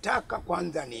 nataka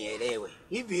kwanza nielewe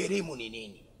hivi elimu ni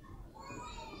nini?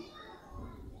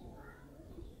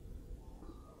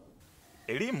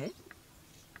 Elimu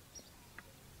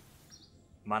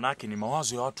manake ni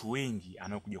mawazo ya watu wengi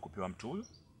anayokuja kupewa mtu huyu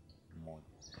mmoja.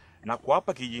 Na kwa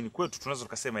hapa kijijini kwetu tunaweza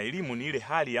tukasema elimu ni ile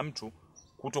hali ya mtu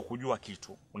kuto kujua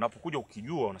kitu. Unapokuja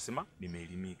ukijua unasema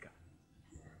nimeelimika.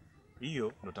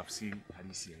 Hiyo ndo tafsiri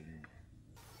halisi ya elimu.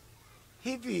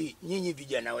 Hivi nyinyi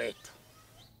vijana wetu,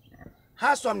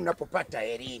 haswa mnapopata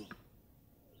elimu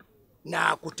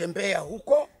na kutembea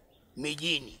huko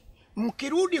mijini,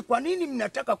 mkirudi kwa nini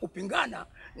mnataka kupingana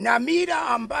na mila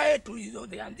ambaye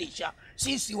tulizozianzisha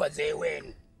sisi wazee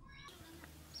wenu?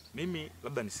 Mimi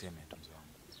labda niseme tu mzee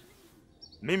wangu,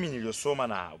 mimi niliosoma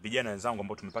na vijana wenzangu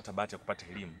ambao tumepata bahati ya kupata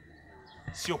elimu,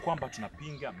 sio kwamba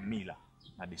tunapinga mila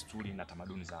na desturi na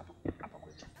tamaduni za hapa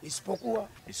kwetu.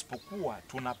 Isipokuwa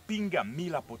tunapinga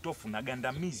mila potofu na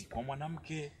gandamizi kwa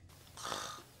mwanamke.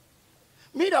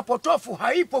 Mila potofu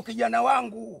haipo kijana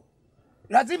wangu,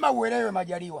 lazima uelewe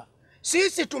Majaliwa.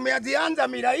 Sisi tumeanza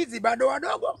mila hizi bado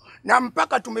wadogo, na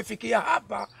mpaka tumefikia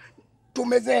hapa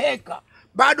tumezeheka,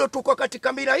 bado tuko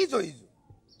katika mila hizo hizo.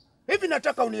 Hivi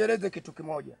nataka unieleze kitu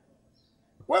kimoja.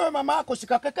 Wewe mama yako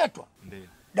sikakeketwa? Ndio.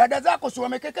 Dada zako si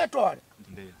wamekeketwa wale?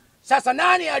 Ndio. Sasa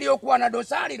nani aliyokuwa na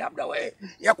dosari labda wewe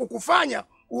ya kukufanya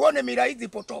uone mila hizi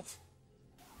potofu?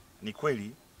 Ni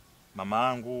kweli mama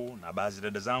yangu na baadhi ya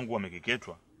dada zangu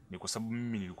wamekeketwa, ni kwa sababu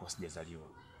mimi nilikuwa sijazaliwa.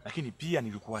 Lakini pia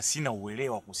nilikuwa sina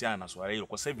uelewa kuhusiana na swala hilo.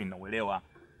 Kwa sasa hivi ninauelewa.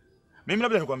 Mimi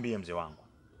labda nikwambie mzee wangu,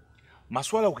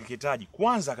 masuala ya ukeketaji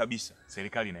kwanza kabisa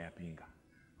serikali inayapinga.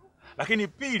 Lakini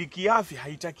pili, kiafya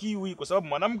haitakiwi, kwa sababu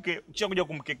mwanamke ukishakuja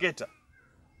kumkeketa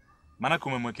maana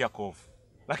umemwekea kovu.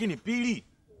 Lakini pili,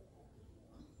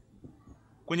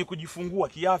 kwenye kujifungua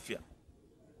kiafya,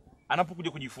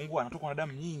 anapokuja kujifungua anatoka na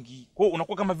damu nyingi. Kwa hiyo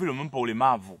unakuwa kama vile umempa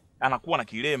ulemavu, anakuwa na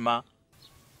kilema.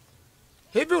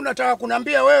 Hivi unataka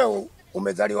kuniambia wewe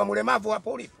umezaliwa mlemavu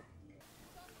hapo ulipo?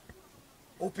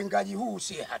 Upingaji huu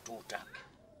si hatutaki.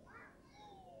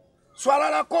 Swala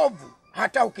la kovu,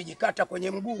 hata ukijikata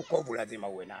kwenye mguu kovu lazima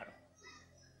uwe nalo.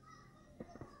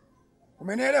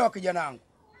 Umenielewa kijana wangu?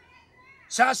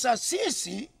 Sasa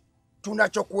sisi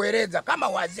tunachokueleza kama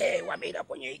wazee wa mila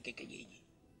kwenye hiki kijiji,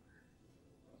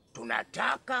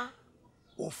 tunataka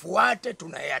ufuate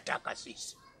tunayataka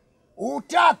sisi.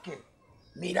 Utake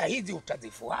mila hizi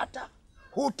utazifuata,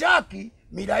 hutaki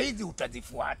mila hizi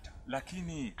utazifuata.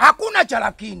 Lakini hakuna cha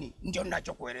lakini, ndio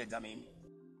ninachokueleza mimi.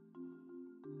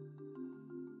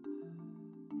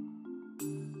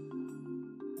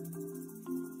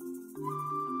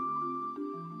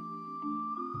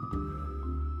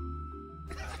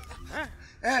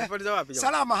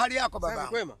 Salama, hali yako baba?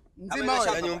 Kwema. Mzima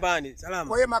wewe? Nyumbani, salama.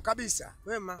 Kwema kabisa.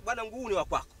 Kwema. Bwana nguu ni wa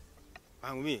kwako.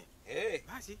 Wangu mimi.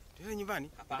 Basi, tuende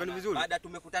nyumbani. Kwani vizuri. Baada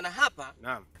tumekutana hapa,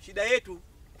 naam, shida yetu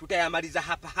tutayamaliza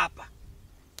hapa.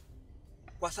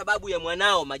 Kwa sababu ya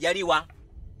mwanao Majaliwa.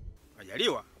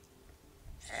 Majaliwa?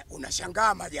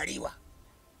 Unashangaa Majaliwa.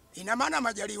 Ina maana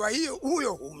Majaliwa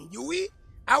huyo humjui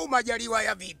au Majaliwa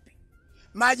ya vipi?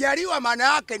 Majaliwa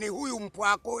maana yake ni huyu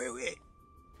mpwako wewe.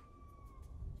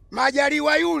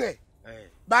 Majaliwa yule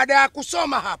baada ya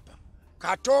kusoma hapa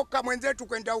katoka mwenzetu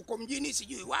kwenda huko mjini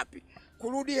sijui wapi,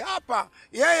 kurudi hapa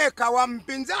yeye kawa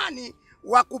mpinzani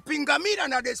wa kupinga mila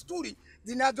na desturi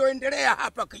zinazoendelea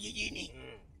hapa kijijini.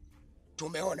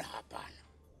 Tumeona hapana,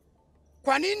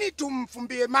 kwa nini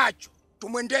tumfumbie macho,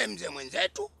 tumwendee mzee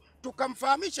mwenzetu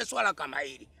tukamfahamishe swala kama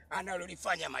hili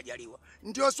analolifanya Majaliwa.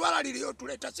 Ndio swala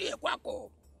lililotuleta sie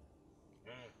kwako.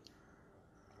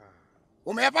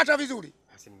 Umeyapata vizuri?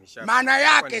 Maana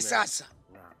yake sasa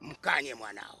mkanye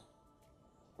mwanao,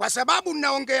 kwa sababu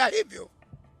ninaongea hivyo.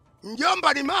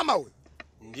 Mjomba ni mama huyo.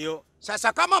 Ndio.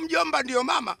 Sasa kama mjomba ndio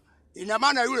mama, ina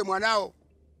maana yule mwanao.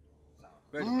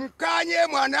 Mkanye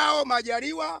mwanao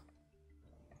Majaliwa,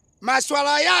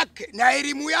 maswala yake na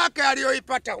elimu yake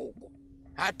aliyoipata huko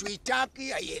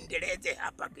hatuitaki aiendeleze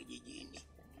hapa kijijini.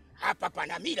 Hapa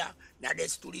pana mila na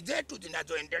desturi zetu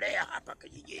zinazoendelea hapa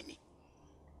kijijini.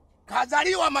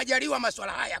 Kazaliwa Majaliwa,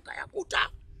 maswala haya kayakuta.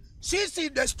 Sisi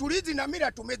desturi hizi na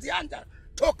mila tumezianza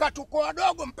toka tuko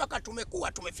wadogo mpaka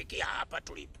tumekuwa tumefikia hapa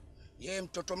tulipo. Yeye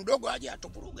mtoto mdogo aje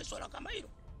atuvuruge swala kama hilo?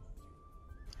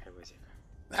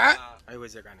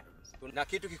 Haiwezekani kabisa. Na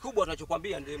kitu kikubwa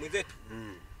tunachokwambia ndio mwenzetu.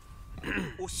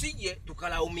 Usije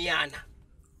tukalaumiana.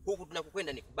 Huku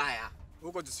tunakokwenda ni kubaya.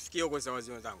 Huko tusifikie huko sawa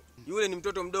wenzangu. Yule ni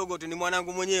mtoto mdogo tu, ni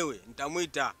mwanangu mwenyewe.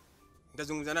 Nitamuita.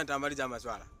 Nitazungumza naye, nitamaliza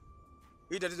maswala.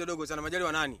 Hii tatizo dogo sana.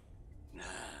 Majaliwa nani?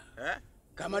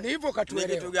 Kama ni hivyo katuelewa.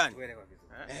 Ni kitu gani?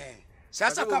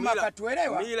 Sasa kama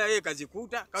katuelewa. Mila yeye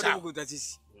kazikuta, kukuta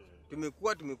sisi.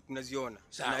 Tumekuwa tunaziona.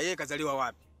 Na yeye kazaliwa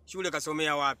wapi? Shule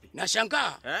kasomea wapi?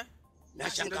 Nashangaa.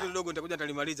 Nashangaa. Ndio dogo nitakuja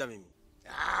nitalimaliza mimi.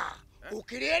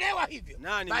 Ukilielewa hivyo,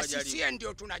 basi sie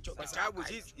ndio tunachotaka. Kwa sababu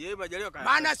sisi yeye Majaliwa kaya.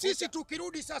 Maana sisi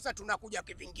tukirudi sasa tunakuja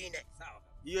kivingine. Sawa.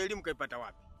 Hiyo elimu kaipata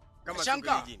wapi? Kama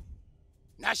kijijini.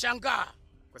 Nashangaa.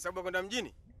 Kwa sababu kwenda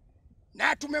mjini?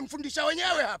 Na tumemfundisha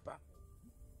wenyewe hapa.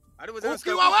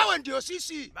 Ukiwa wewe ndio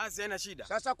sisi. Basi haina shida.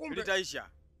 Sasa kumbe litaisha.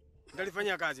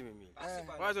 Nitalifanyia kazi mimi.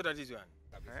 Wazo tatizo yani.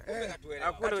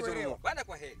 Hakuna bwana,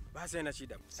 kwa heri. Basi haina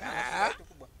shida.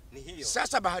 Ni hiyo.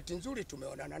 Sasa bahati nzuri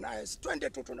tumeonana naye. Twende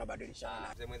tu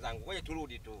tunabadilishana. Mzee mwenzangu, wewe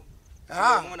turudi tu.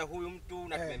 Tumeona huyu mtu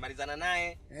na tumemalizana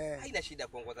naye. Haina shida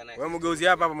kuongoza naye. Wewe mgeuzi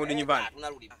hapa mrudi nyumbani.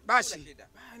 Tunarudi. Basi.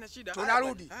 Haina shida.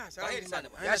 Tunarudi. Kwaheri sana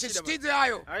bwana. Yasisitize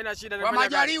hayo. Haina shida. Kwa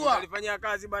Majaliwa. Nalifanyia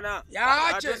kazi bwana.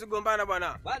 Yaache. Hatuwezi kugombana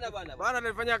bwana. Bwana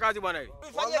nalifanyia kazi bwana hili.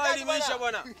 Wallahi limeisha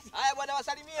bwana. Haya bwana,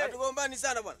 wasalimie. Hatugombani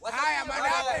sana bwana. Haya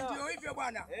maana ndio hivyo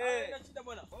bwana. Haina shida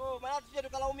bwana. Maana tuje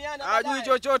tukalaumiana. Hajui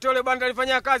chochote yule bwana,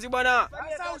 nalifanyia kazi bwana.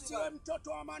 Sasa usiwe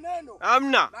mtoto wa maneno.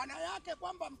 Hamna. Maana yake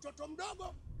kwamba mtoto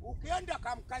mdogo ukienda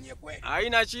kamkanye kweli.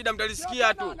 Haina shida,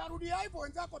 mtalisikia tu. Narudia hivyo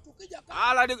wenzako tukija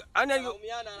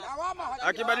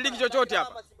akibadiliki chochote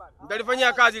hapa.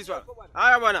 Mtalifanyia kazi hili swala.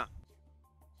 Haya bwana.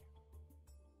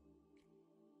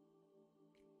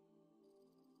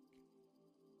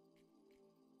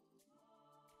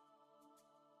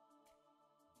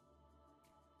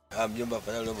 Mjomba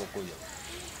afadhali ulipokuja.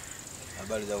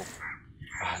 Habari za huko?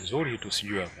 Nzuri tu,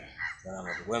 sijui hapa.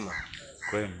 Salama tu, kwema?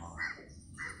 Kwema.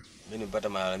 Mimi nimepata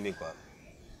malalamiko hapa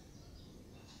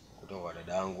kutoka kwa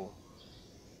dadangu.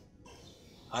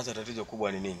 Hasa tatizo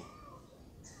kubwa ni nini?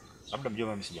 Labda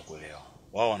mjomba, mimi sijakuelewa.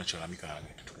 Wao wanacholalamika na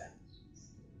kitu gani?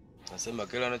 Nasema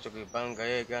kile anachokipanga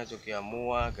yeye, kile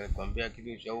anachokiamua, akikwambia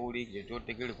kitu ushauri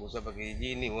chochote kile kuhusu hapa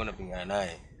kijijini, wewe unapingana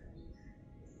naye.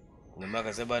 Kuna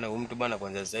maka sasa bana, mtu bana,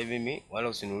 kwanza sasa hivi mimi wala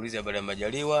usiniulize habari ya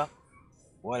Majaliwa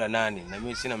wala nani. Na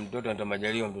mimi sina mtoto anaitwa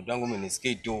Majaliwa, mtoto wangu mimi ni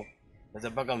sikii tu. Sasa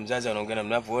mpaka mzazi anaongea na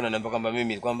mnapoona na mpaka kwamba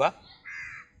mimi kwamba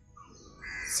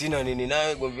sina nini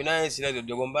naye, gomvi naye, sina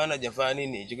tujogombana, jafaa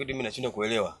nini. Hicho kitu mimi nashindwa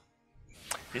kuelewa.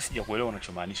 Mimi sijakuelewa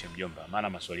unachomaanisha mjomba. Maana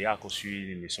maswali yako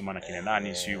sijui nimesoma na kina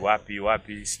nani, sijui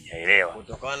wapi sijaelewa.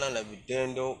 Kutokana na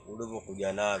vitendo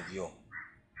ulivyokuja navyo.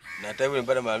 Na hata hivyo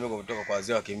nimepata malalamiko kutoka kwa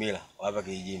wazee wa kimila hapa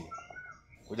kijijini.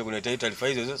 Kuja kuniletea taarifa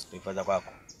hizo tutaifaza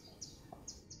kwako.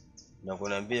 Na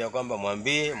kuniambia kwamba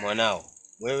mwambie mwanao,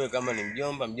 wewe kama ni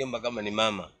mjomba, mjomba kama ni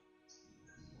mama.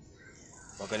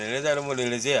 Wakanieleza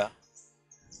alimuelezea.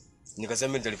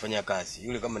 Nikasema nitalifanyia kazi.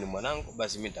 Yule kama ni mwanangu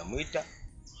basi mimi nitamuita.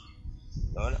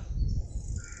 Unaona?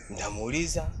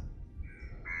 Nitamuuliza.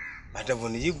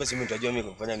 Atavonijibu basi mimi nitajua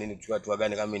mimi kufanya nini, kuchukua hatua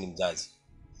gani kama mimi ni mzazi.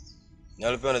 Na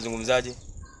wale pia wanazungumzaje?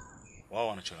 Wao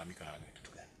wanacholalamika na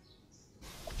kitu gani?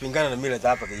 Kupingana na mila za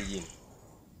hapa kijijini.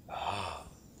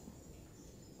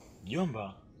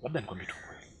 Mjomba, labda nikwambie tu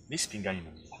kweli. Mimi sipingani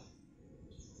na mila.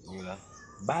 Mila?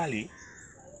 Bali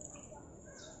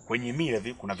kwenye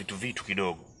mila kuna vitu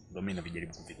kidogo ndio mimi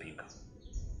navijaribu kuvipinga.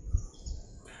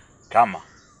 Kama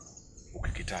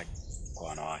ukikitaji kwa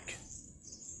wanawake.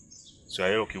 Sio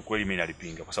leo kiukweli mimi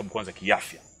nalipinga kwa sababu kwanza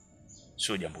kiafya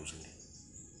sio jambo zuri.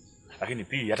 Lakini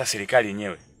pili, hata serikali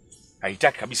yenyewe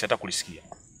haitaki kabisa hata kulisikia.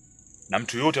 Na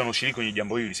mtu yote anoshiriki kwenye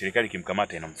jambo hili serikali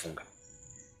kimkamata inamfunga.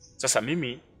 Sasa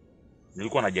mimi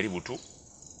nilikuwa najaribu tu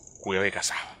kuyaweka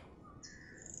sawa,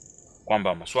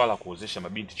 kwamba masuala kuozesha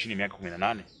mabinti chini ya miaka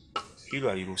 18 hilo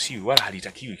haliruhusiwi wala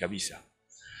halitakiwi kabisa.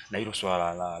 Na hilo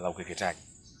swala la ukeketaji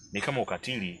ni kama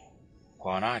ukatili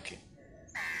kwa wanawake.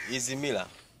 Hizi mila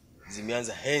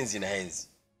zimeanza henzi na henzi.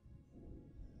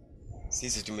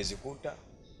 Sisi tumezikuta,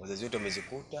 wazazi wetu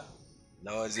wamezikuta,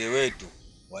 na wazee wetu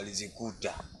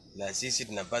walizikuta, na sisi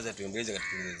tunapaswa tuendeleze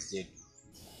katika kizazi chetu.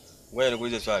 Wewe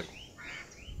nikuulize swali.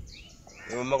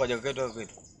 Wewe mama hajakeketwa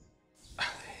kwetu?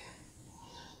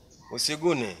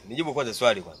 Usigune, nijibu kwanza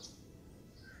swali kwanza.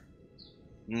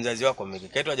 Mzazi wako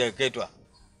amekeketwa hajakeketwa?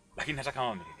 Lakini hata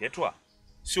kama amekeketwa,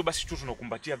 sio basi tu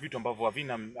tunakumbatia vitu ambavyo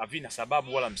havina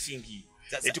sababu wala msingi.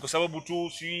 Eti kwa sababu tu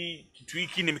si kitu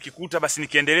hiki nimekikuta basi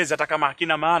nikiendeleze, hata kama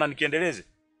hakina maana nikiendeleze.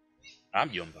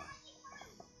 Mjomba.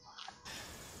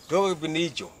 Toka kipindi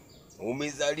hicho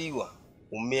umezaliwa,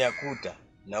 umeyakuta,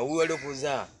 na huyo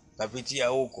aliyokuzaa kapitia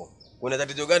huko. Kuna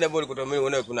tatizo gani ambalo likotomea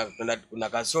unaona kuna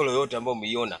kasoro yote ambayo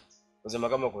umeiona? Unasema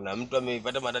kama kuna mtu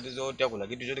amepata matatizo yote, kuna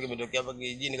kitu chochote kimetokea hapa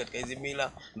kijijini katika hizo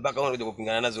mila mpaka unakuja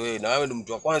kupingana nazo wewe, na wewe ndio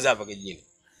mtu wa kwanza hapa kijijini.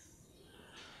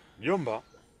 Mjomba,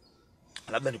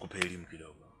 labda nikupe elimu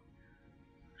kidogo.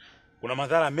 Kuna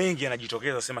madhara mengi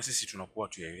yanajitokeza sema sisi tunakuwa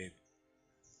tuyaelewe.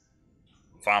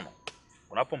 Mfano,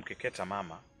 unapomkeketa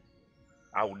mama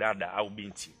au dada au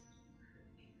binti,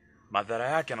 madhara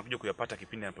yake anakuja kuyapata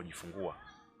kipindi anapojifungua.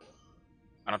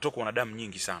 Anatokwa na damu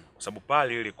nyingi sana kwa sababu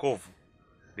pale ile kovu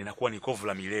linakuwa ni kovu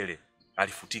la milele,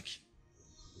 alifutiki.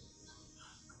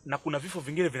 Na kuna vifo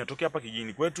vingine vinatokea hapa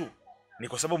kijijini kwetu ni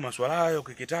kwa sababu masuala hayo ya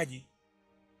ukeketaji.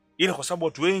 Ila kwa sababu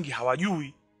watu wengi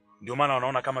hawajui, ndio maana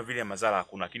wanaona kama vile madhara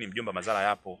hakuna, lakini mjomba, madhara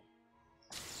yapo.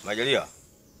 Majalia.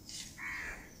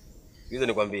 Hizo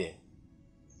nikwambie.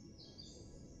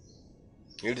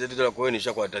 Hili tatizo la kwenu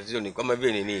nishakuwa tatizo ni kama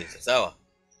vile nini, sawa?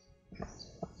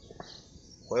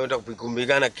 Kwa hiyo nataka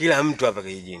kukumbikana kila mtu hapa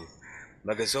kijijini.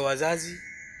 Maana sio wazazi,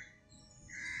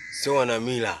 sio wana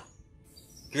mila.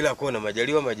 Kila kona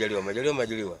majaliwa.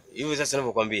 Hivi sasa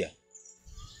ninavyokuambia.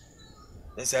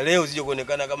 Sasa leo usije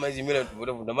kuonekana kama hizi mila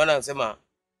tupotofu. Ndio maana nasema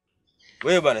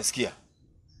wewe bana, sikia.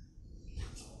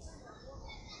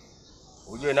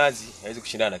 Ujue nazi haiwezi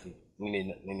kushindana kitu.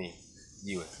 Nini?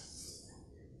 Jiwe.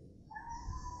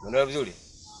 Unaelewa vizuri?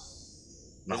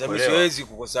 Mimi siwezi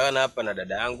kukosana hapa na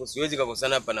dada yangu, siwezi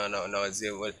kukosana hapa na wazee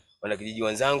wana kijiji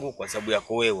wenzangu kwa sababu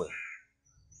yako wewe.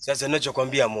 Sasa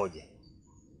ninachokwambia moja.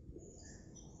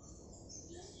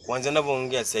 Kwanza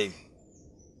ninapoongea sasa hivi,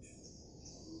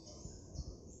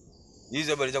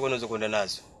 hizo habari zako unaweza kwenda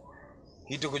nazo.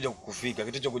 Kitu kuja kukufika,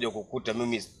 kitu cha kuja kukukuta,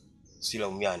 mimi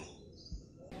silaumiani.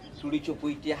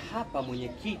 Tulichokuitia hapa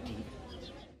mwenyekiti,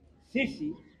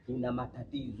 sisi tuna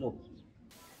matatizo.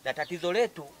 Na tatizo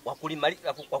letu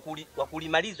wa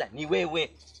kulimaliza ni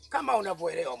wewe. Kama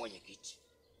unavyoelewa mwenyekiti,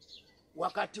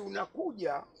 wakati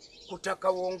unakuja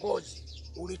kutaka uongozi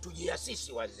ulitujia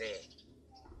sisi wazee,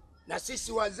 na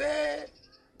sisi wazee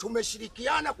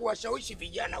tumeshirikiana kuwashawishi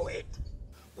vijana wetu.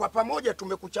 Kwa pamoja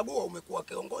tumekuchagua umekuwa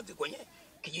kiongozi kwenye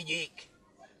kijiji hiki.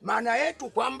 Maana yetu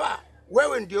kwamba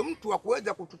wewe ndio mtu wa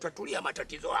kuweza kututatulia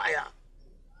matatizo haya.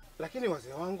 Lakini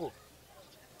wazee wangu,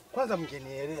 kwanza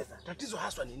mngenieleza tatizo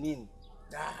haswa ni nini?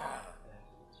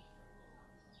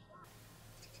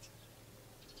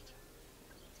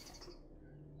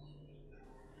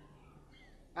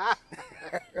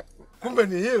 Kumbe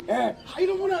ni hilo.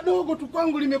 Hilo mbona dogo tu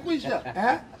kwangu limekwisha.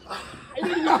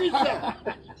 Hilo limekwisha.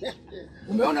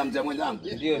 Umeona mzee mwenzangu?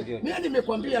 Ndio. Mimi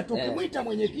nimekwambia tu kumwita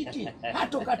mwenyekiti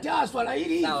hatokataa swala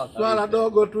hili. Swala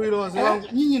dogo tu hilo wazee wangu.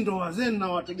 Nyinyi ndo wazee na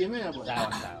wategemea bwana.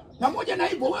 Sawa. Pamoja na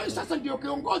hivyo wewe sasa ndio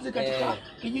kiongozi katika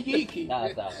kijiji hiki.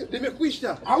 Sawa.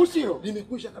 Limekwisha. Au sio?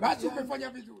 Limekwisha kabisa. Basi umefanya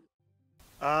vizuri.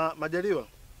 Majaliwa,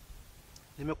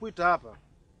 nimekuita hapa,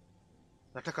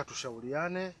 nataka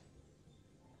tushauriane,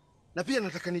 na pia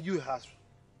nataka nijue haswa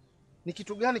ni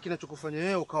kitu gani kinachokufanya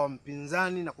wewe ukawa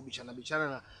mpinzani na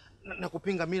kubishana na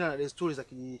kupinga mila na desturi za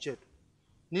kijiji chetu.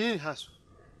 Ni nini haswa?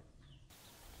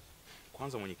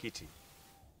 Kwanza mwenyekiti,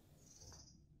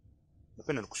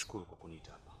 napenda nikushukuru kwa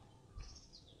kuniita hapa.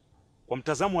 Kwa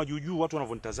mtazamo wa juu watu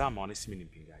wanavyonitazama wanahisi mimi ni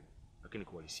mpingaji, lakini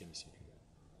kwa uhalisia mimi si mpingaji.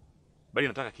 Bali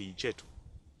nataka kijiji chetu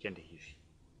kiende hivi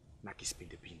na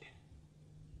kisipinde pinde.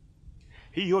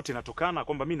 Hii yote inatokana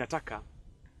kwamba mimi nataka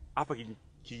hapa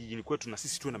kijijini kwetu na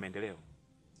sisi tuwe na maendeleo.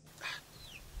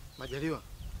 Majaliwa,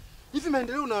 hivi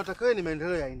maendeleo unayotaka wewe ni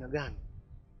maendeleo ya aina gani?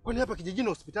 Kwani hapa kijijini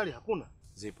hospitali hakuna?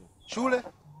 Zipo. Shule?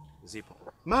 Zipo.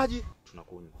 Maji?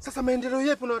 Tunakunywa. Sasa maendeleo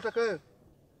yapi unayotaka wewe?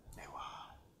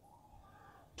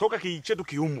 toka kijiji chetu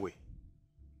kiumbwe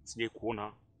sijai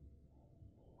kuona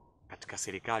katika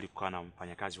serikali kukaa na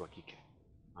mfanyakazi wa kike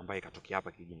ambaye katokea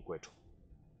hapa kijijini kwetu.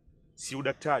 Si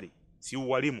udaktari, si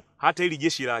uwalimu, hata ili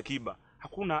jeshi la akiba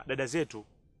hakuna dada zetu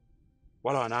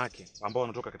wala wanawake ambao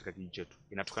wanatoka katika kijiji chetu.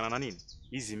 Inatokana na nini?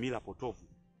 Hizi mila potofu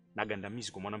na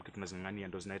gandamizi kwa mwanamke tunazingangania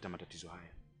ndio zinaleta matatizo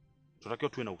haya.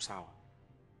 Tunatakiwa tuwe na usawa.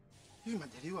 Hivi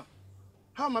Majaliwa,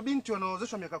 hawa mabinti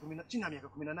wanaozeshwa miaka 10 chini ya miaka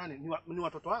 18 ni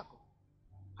watoto wako?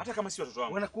 Hata kama si watoto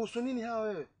wangu. Wanakuhusu nini hawa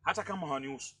wewe? Hata kama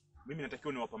hawanihusu, mimi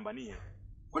natakiwa niwapambanie.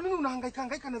 Kwa nini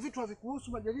unahangaika na vitu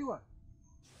havikuhusu Majaliwa?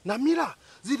 Na mila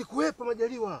zilikuwepo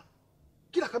Majaliwa.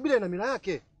 Kila kabila ina mila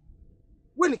yake.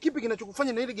 Wewe ni kipi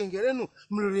kinachokufanya na ile genge lenu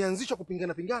mlilianzisha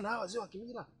kupingana hawa wazee wa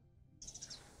kimila?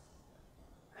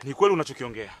 Ni kweli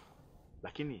unachokiongea.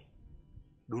 Lakini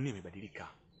dunia imebadilika.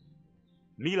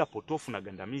 Mila potofu na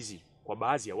gandamizi kwa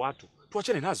baadhi ya watu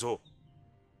tuachane nazo.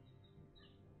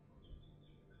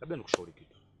 Labda nikushauri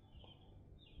kitu.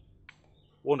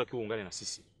 Wewe unatakiwa uungane na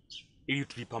sisi ili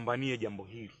tulipambanie jambo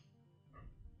hili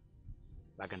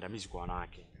la gandamizi kwa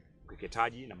wanawake,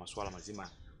 ukeketaji na masuala mazima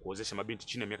kuozesha mabinti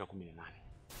chini ya miaka 18.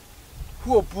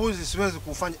 Huo puuzi siwezi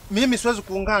kufanya. Mimi siwezi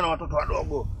kuungana na watoto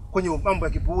wadogo kwenye mambo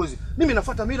ya kipuuzi. Mimi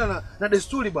nafuata mila na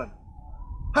desturi bwana.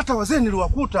 Hata wazee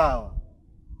niliwakuta hawa.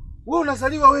 Wewe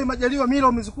unazaliwa wewe Majaliwa, mila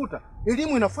umezikuta.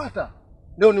 Elimu inafuata.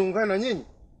 Leo niungane na nyinyi.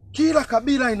 Kila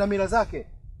kabila ina mila zake.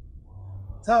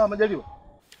 Sawa Majaliwa?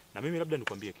 Na mimi labda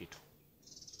nikwambie kitu.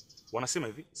 Wanasema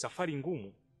hivi, safari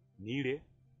ngumu ni ile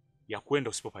ya kwenda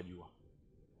usipopajua.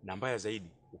 Na mbaya zaidi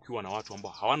ukiwa na watu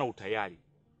ambao hawana utayari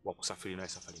wa kusafiri nawe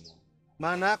safari moja.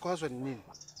 Maana yako hasa ni nini?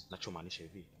 Nachomaanisha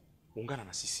hivi, ungana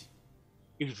na sisi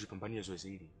ili tulipambanie zoezi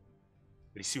hili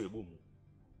lisiwe gumu.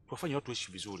 Tuwafanye watu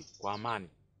waishi vizuri kwa amani.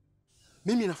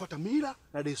 Mimi nafuata mila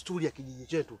na desturi ya kijiji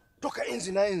chetu toka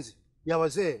enzi na enzi ya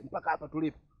wazee mpaka hapa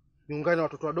tulipo. Niungane na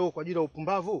watoto wadogo kwa ajili ya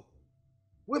upumbavu?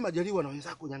 We Majaliwa na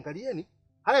wenzako niangalieni.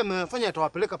 Haya mmefanya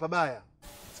yatawapeleka pabaya.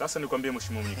 Sasa nikwambie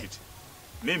mheshimiwa mwenyekiti.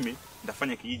 Mimi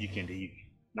ndafanya kijiji kiende hivi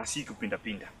na si kupinda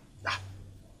pinda.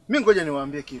 Mimi ngoja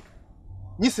niwaambie kitu.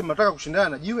 Nyinyi mnataka kushindana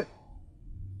na jiwe?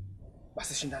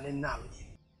 Basi shindaneni nalo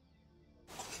jiwe.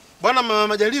 Bwana mama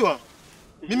Majaliwa,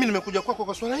 mimi nimekuja kwako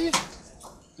kwa swala hili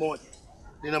moja.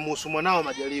 Linamhusu mwanao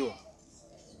Majaliwa.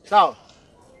 Sawa?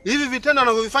 Hivi vitendo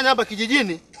anavyovifanya hapa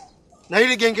kijijini na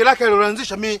hili genge lake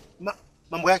aliloanzisha mimi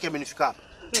mambo yake yamenifika hapa.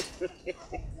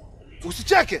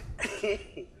 Usicheke.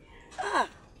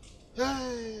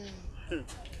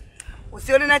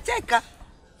 Usione nacheka.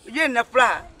 Ujue nina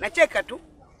furaha, nacheka tu.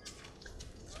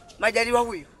 Majaliwa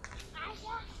huyu.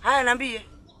 Haya niambie.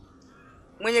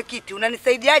 Mwenyekiti,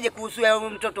 unanisaidiaje kuhusu ya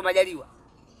mtoto Majaliwa?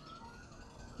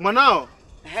 Mwanao?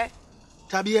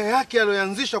 Tabia yake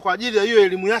aliyoanzisha kwa ajili ya hiyo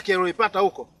elimu yake aliyoipata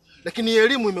huko. Lakini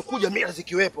elimu imekuja mila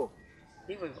zikiwepo.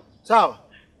 Hivyo hivyo. Sawa?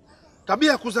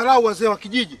 Tabia ya kudharau wazee wa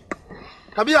kijiji.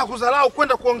 Tabia ya kudharau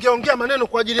kwenda kuongea maneno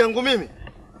kwa ajili yangu mimi.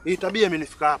 Hii tabia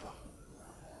imenifika hapa.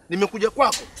 Nimekuja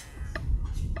kwako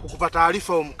kukupa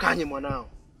taarifa umkanye mwanao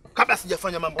kabla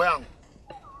sijafanya mambo yangu.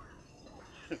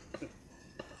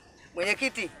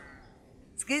 Mwenyekiti,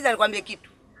 sikiliza nikwambie kitu.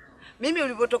 Mimi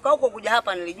ulipotoka huko kuja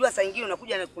hapa nilijua saa nyingine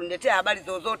unakuja na kuniletea habari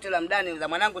zozote la mdani za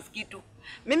mwanangu Sikitu.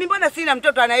 Mimi mbona sina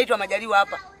mtoto anaitwa Majaliwa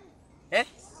hapa?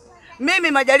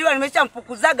 Mimi Majaliwa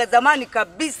nimeshamfukuzaga zamani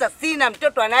kabisa, sina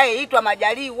mtoto anayeitwa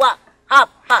Majaliwa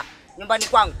hapa nyumbani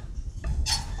kwangu.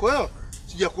 Kwa hiyo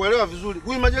sijakuelewa vizuri.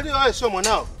 Huyu Majaliwa wewe sio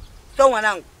mwanao? Sio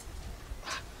mwanangu.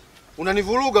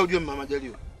 Unanivuruga ujue mama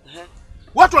Majaliwa.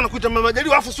 Watu wanakuita mama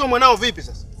Majaliwa afu sio mwanao vipi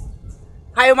sasa?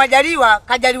 Hayo Majaliwa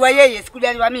kajaliwa yeye,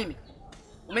 sikujaliwa mimi.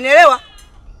 Umenielewa?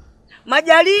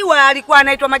 Majaliwa alikuwa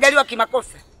anaitwa Majaliwa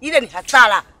kimakosa. Ile ni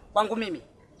hasara kwangu mimi.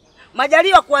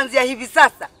 Majaliwa kuanzia hivi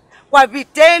sasa kwa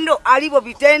vitendo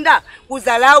alivyovitenda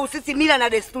kudharau sisi mila na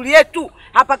desturi yetu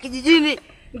hapa kijijini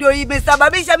ndio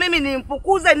imesababisha mimi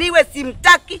nimfukuze, niwe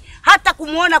simtaki hata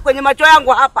kumuona kwenye macho yangu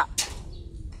hapa.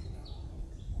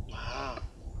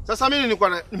 Sasa mimi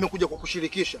nilikuwa nimekuja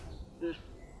kukushirikisha.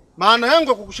 Maana yangu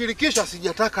ya kukushirikisha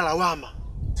sijataka lawama.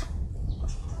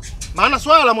 Maana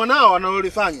swala la mwanao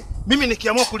analolifanya mimi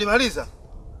nikiamua kulimaliza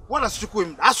wala sichukui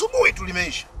muda. Asubuhi tu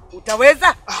limeisha.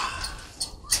 Utaweza?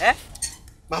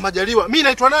 Mama Majaliwa, mimi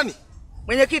naitwa nani?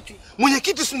 Mwenyekiti.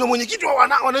 Mwenyekiti si ndio mwenyekiti wa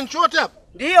wananchi wote hapa?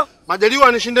 Ndio. Majaliwa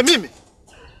anishinde mimi?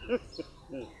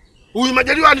 Huyu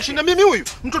Majaliwa anishinde mimi huyu?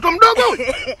 Mtoto mdogo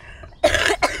huyu?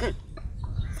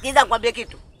 Sikiza nikwambie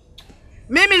kitu.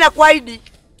 Mimi nakuahidi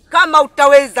kama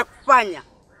utaweza kufanya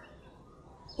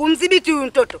kumdhibiti huyu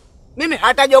mtoto, mimi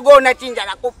hata jogoo na chinja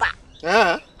nakupa.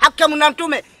 Haki ya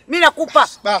Mtume mimi nakupa.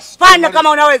 Fanya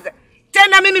kama unaweza.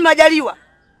 Tena mimi Majaliwa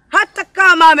hata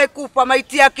kama amekufa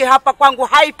maiti yake hapa kwangu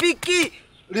haipiki.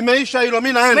 Limeisha hilo,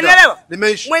 mimi naenda. Umeelewa?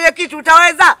 Limeisha. Mwenyekiti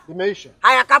utaweza? Limeisha.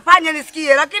 Haya kafanye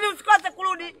nisikie, lakini usikose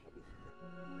kurudi.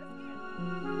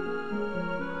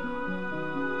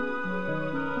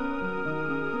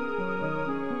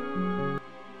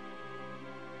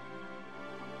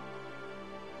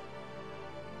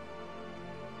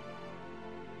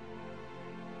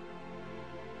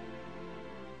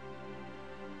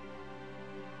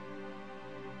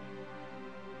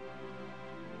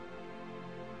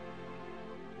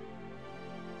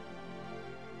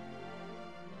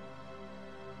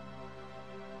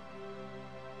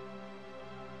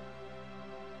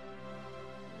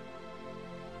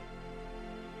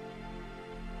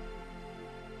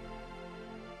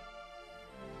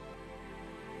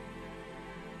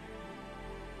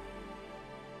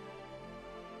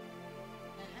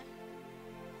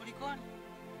 Kulikoni?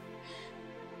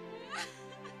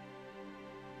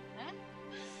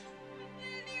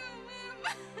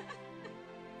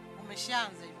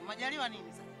 Umeshaanza hivyo. Majaliwa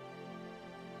nini sasa?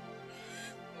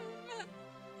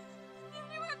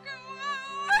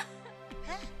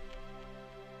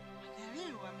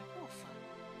 Majaliwa amekufa.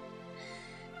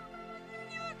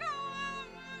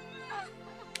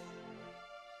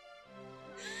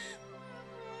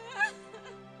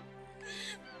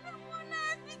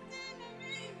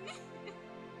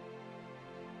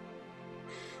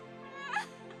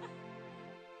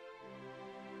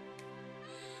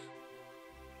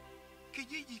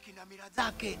 Kijiji kina mila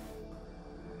zake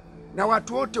na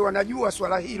watu wote wanajua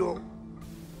swala hilo,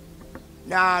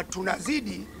 na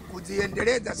tunazidi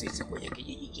kuziendeleza sisi kwenye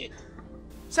kijiji chetu.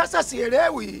 Sasa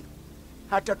sielewi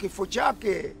hata kifo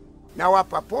chake, na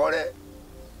wapa pole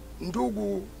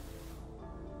ndugu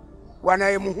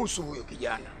wanayemhusu huyo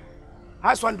kijana,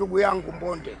 haswa ndugu yangu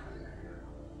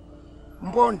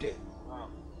Mbonde,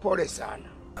 pole sana.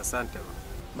 Asante.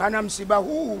 Maana msiba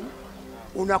huu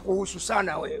unakuhusu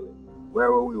sana wewe.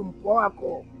 Wewe huyu mpo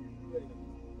wako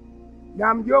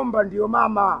na mjomba ndio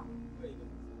mama,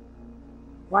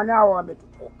 wanao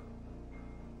wametutoka,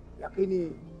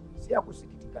 lakini si ya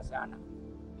kusikitika sana.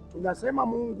 Tunasema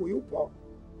Mungu yupo,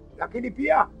 lakini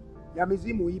pia na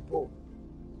mizimu ipo.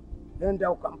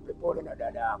 Nenda ukampe pole na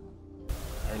dada yako.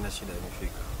 Haina shida,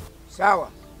 imefika.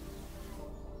 Sawa.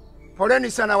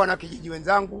 Poleni sana wanakijiji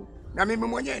wenzangu, na mimi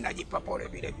mwenyewe najipa pole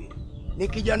vile vile. Ni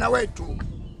kijana wetu,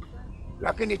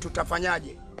 lakini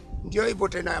tutafanyaje? Ndio hivyo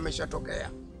tena,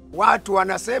 yameshatokea. Watu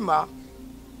wanasema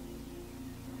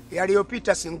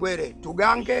yaliyopita singwere,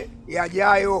 tugange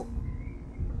yajayo.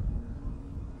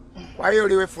 Kwa hiyo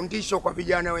liwe fundisho kwa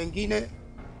vijana wengine.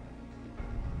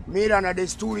 Mila na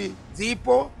desturi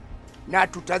zipo na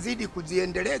tutazidi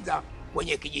kuziendeleza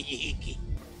kwenye kijiji hiki.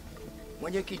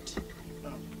 Mwenyekiti,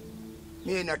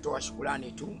 mimi natoa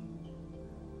shukrani tu.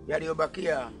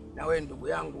 Yaliyobakia na wewe ndugu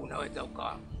yangu unaweza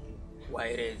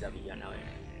ukawaeleza vijana wewe.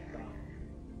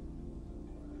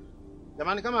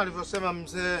 Jamani, kama alivyosema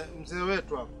mzee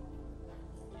wetu hapo,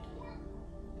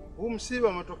 huu msiba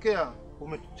umetokea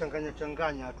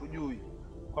umechanganya, hatujui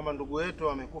kwamba ndugu wetu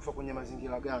amekufa kwenye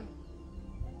mazingira gani.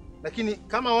 Lakini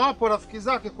kama wapo rafiki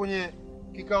zake kwenye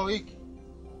kikao hiki,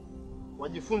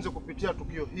 wajifunze kupitia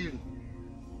tukio hili.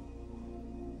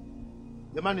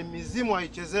 Jamani, mizimu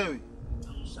haichezewi.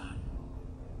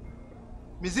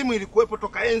 Mizimu ilikuwepo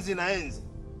toka enzi na enzi.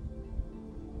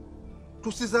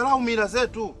 Tusidharau mila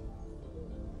zetu.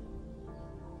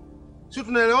 Sio,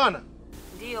 tunaelewana?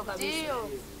 Ndio kabisa. Ndio.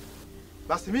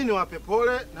 Basi mimi niwape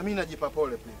pole na mimi najipa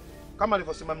pole pia. Kama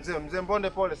alivyosema mzee Mbonde,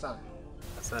 pole sana.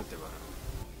 Asante bwana.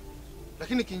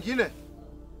 Lakini kingine,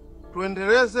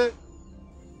 tuendeleze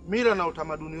mila na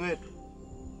utamaduni wetu.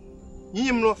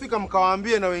 Nyinyi mnaofika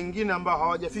mkawaambie na wengine ambao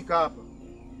hawajafika hapa.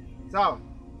 Sawa?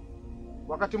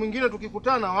 Wakati mwingine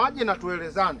tukikutana waje na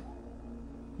tuelezane.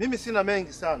 Mimi sina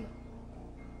mengi sana.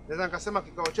 Naweza nikasema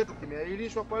kikao chetu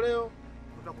kimeahirishwa kwa leo.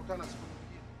 Tutakutana siku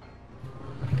nyingine.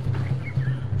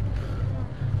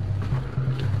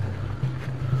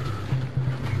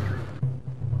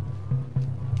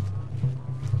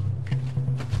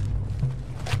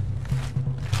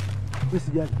 Wewe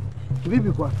sijali.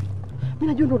 Vipi kwa wapi? Mimi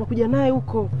najua ndo unakuja naye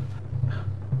huko.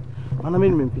 Maana mimi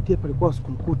nimempitia pale kwa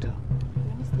sikumkuta.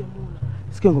 Mimi sijamuona.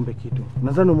 Sikia ngombe kitu.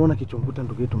 Nadhani umeona kichomkuta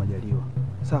ndugu yetu Majaliwa.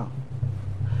 Sawa?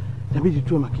 Inabidi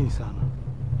tuwe makini sana.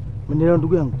 Umenielewa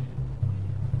ndugu yangu?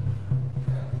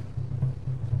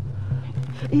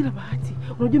 Ila Bahati,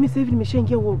 unajua mimi sasa hivi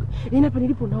nimeshaingia uoga. Yaani hapa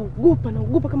nilipo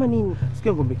naogopa kama nini.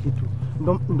 Sikia ngombe kitu.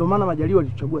 Ndo maana Majaliwa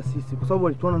alituchagua sisi kwa sababu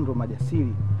walituona ndo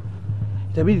majasiri.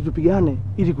 Itabidi tupigane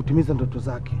ili kutimiza ndoto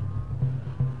zake.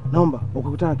 Naomba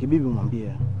ukikutana na kibibi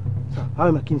umwambie. Sawa,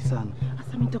 awe makini sana.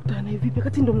 Sasa mimi nitakutana naye vipi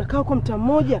wakati ndo mnakaa kwa mtaa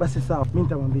mmoja? Basi sawa, mimi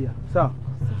nitamwambia. Sawa.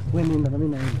 Wewe nenda na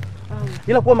mimi naenda.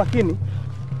 Ila kuwa makini.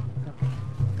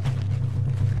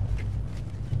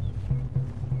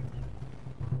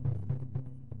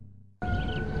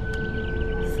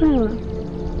 Sawa.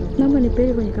 Naomba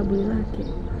nipeleke kwenye kaburi lake.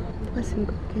 Basi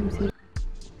nikapokea mzigo.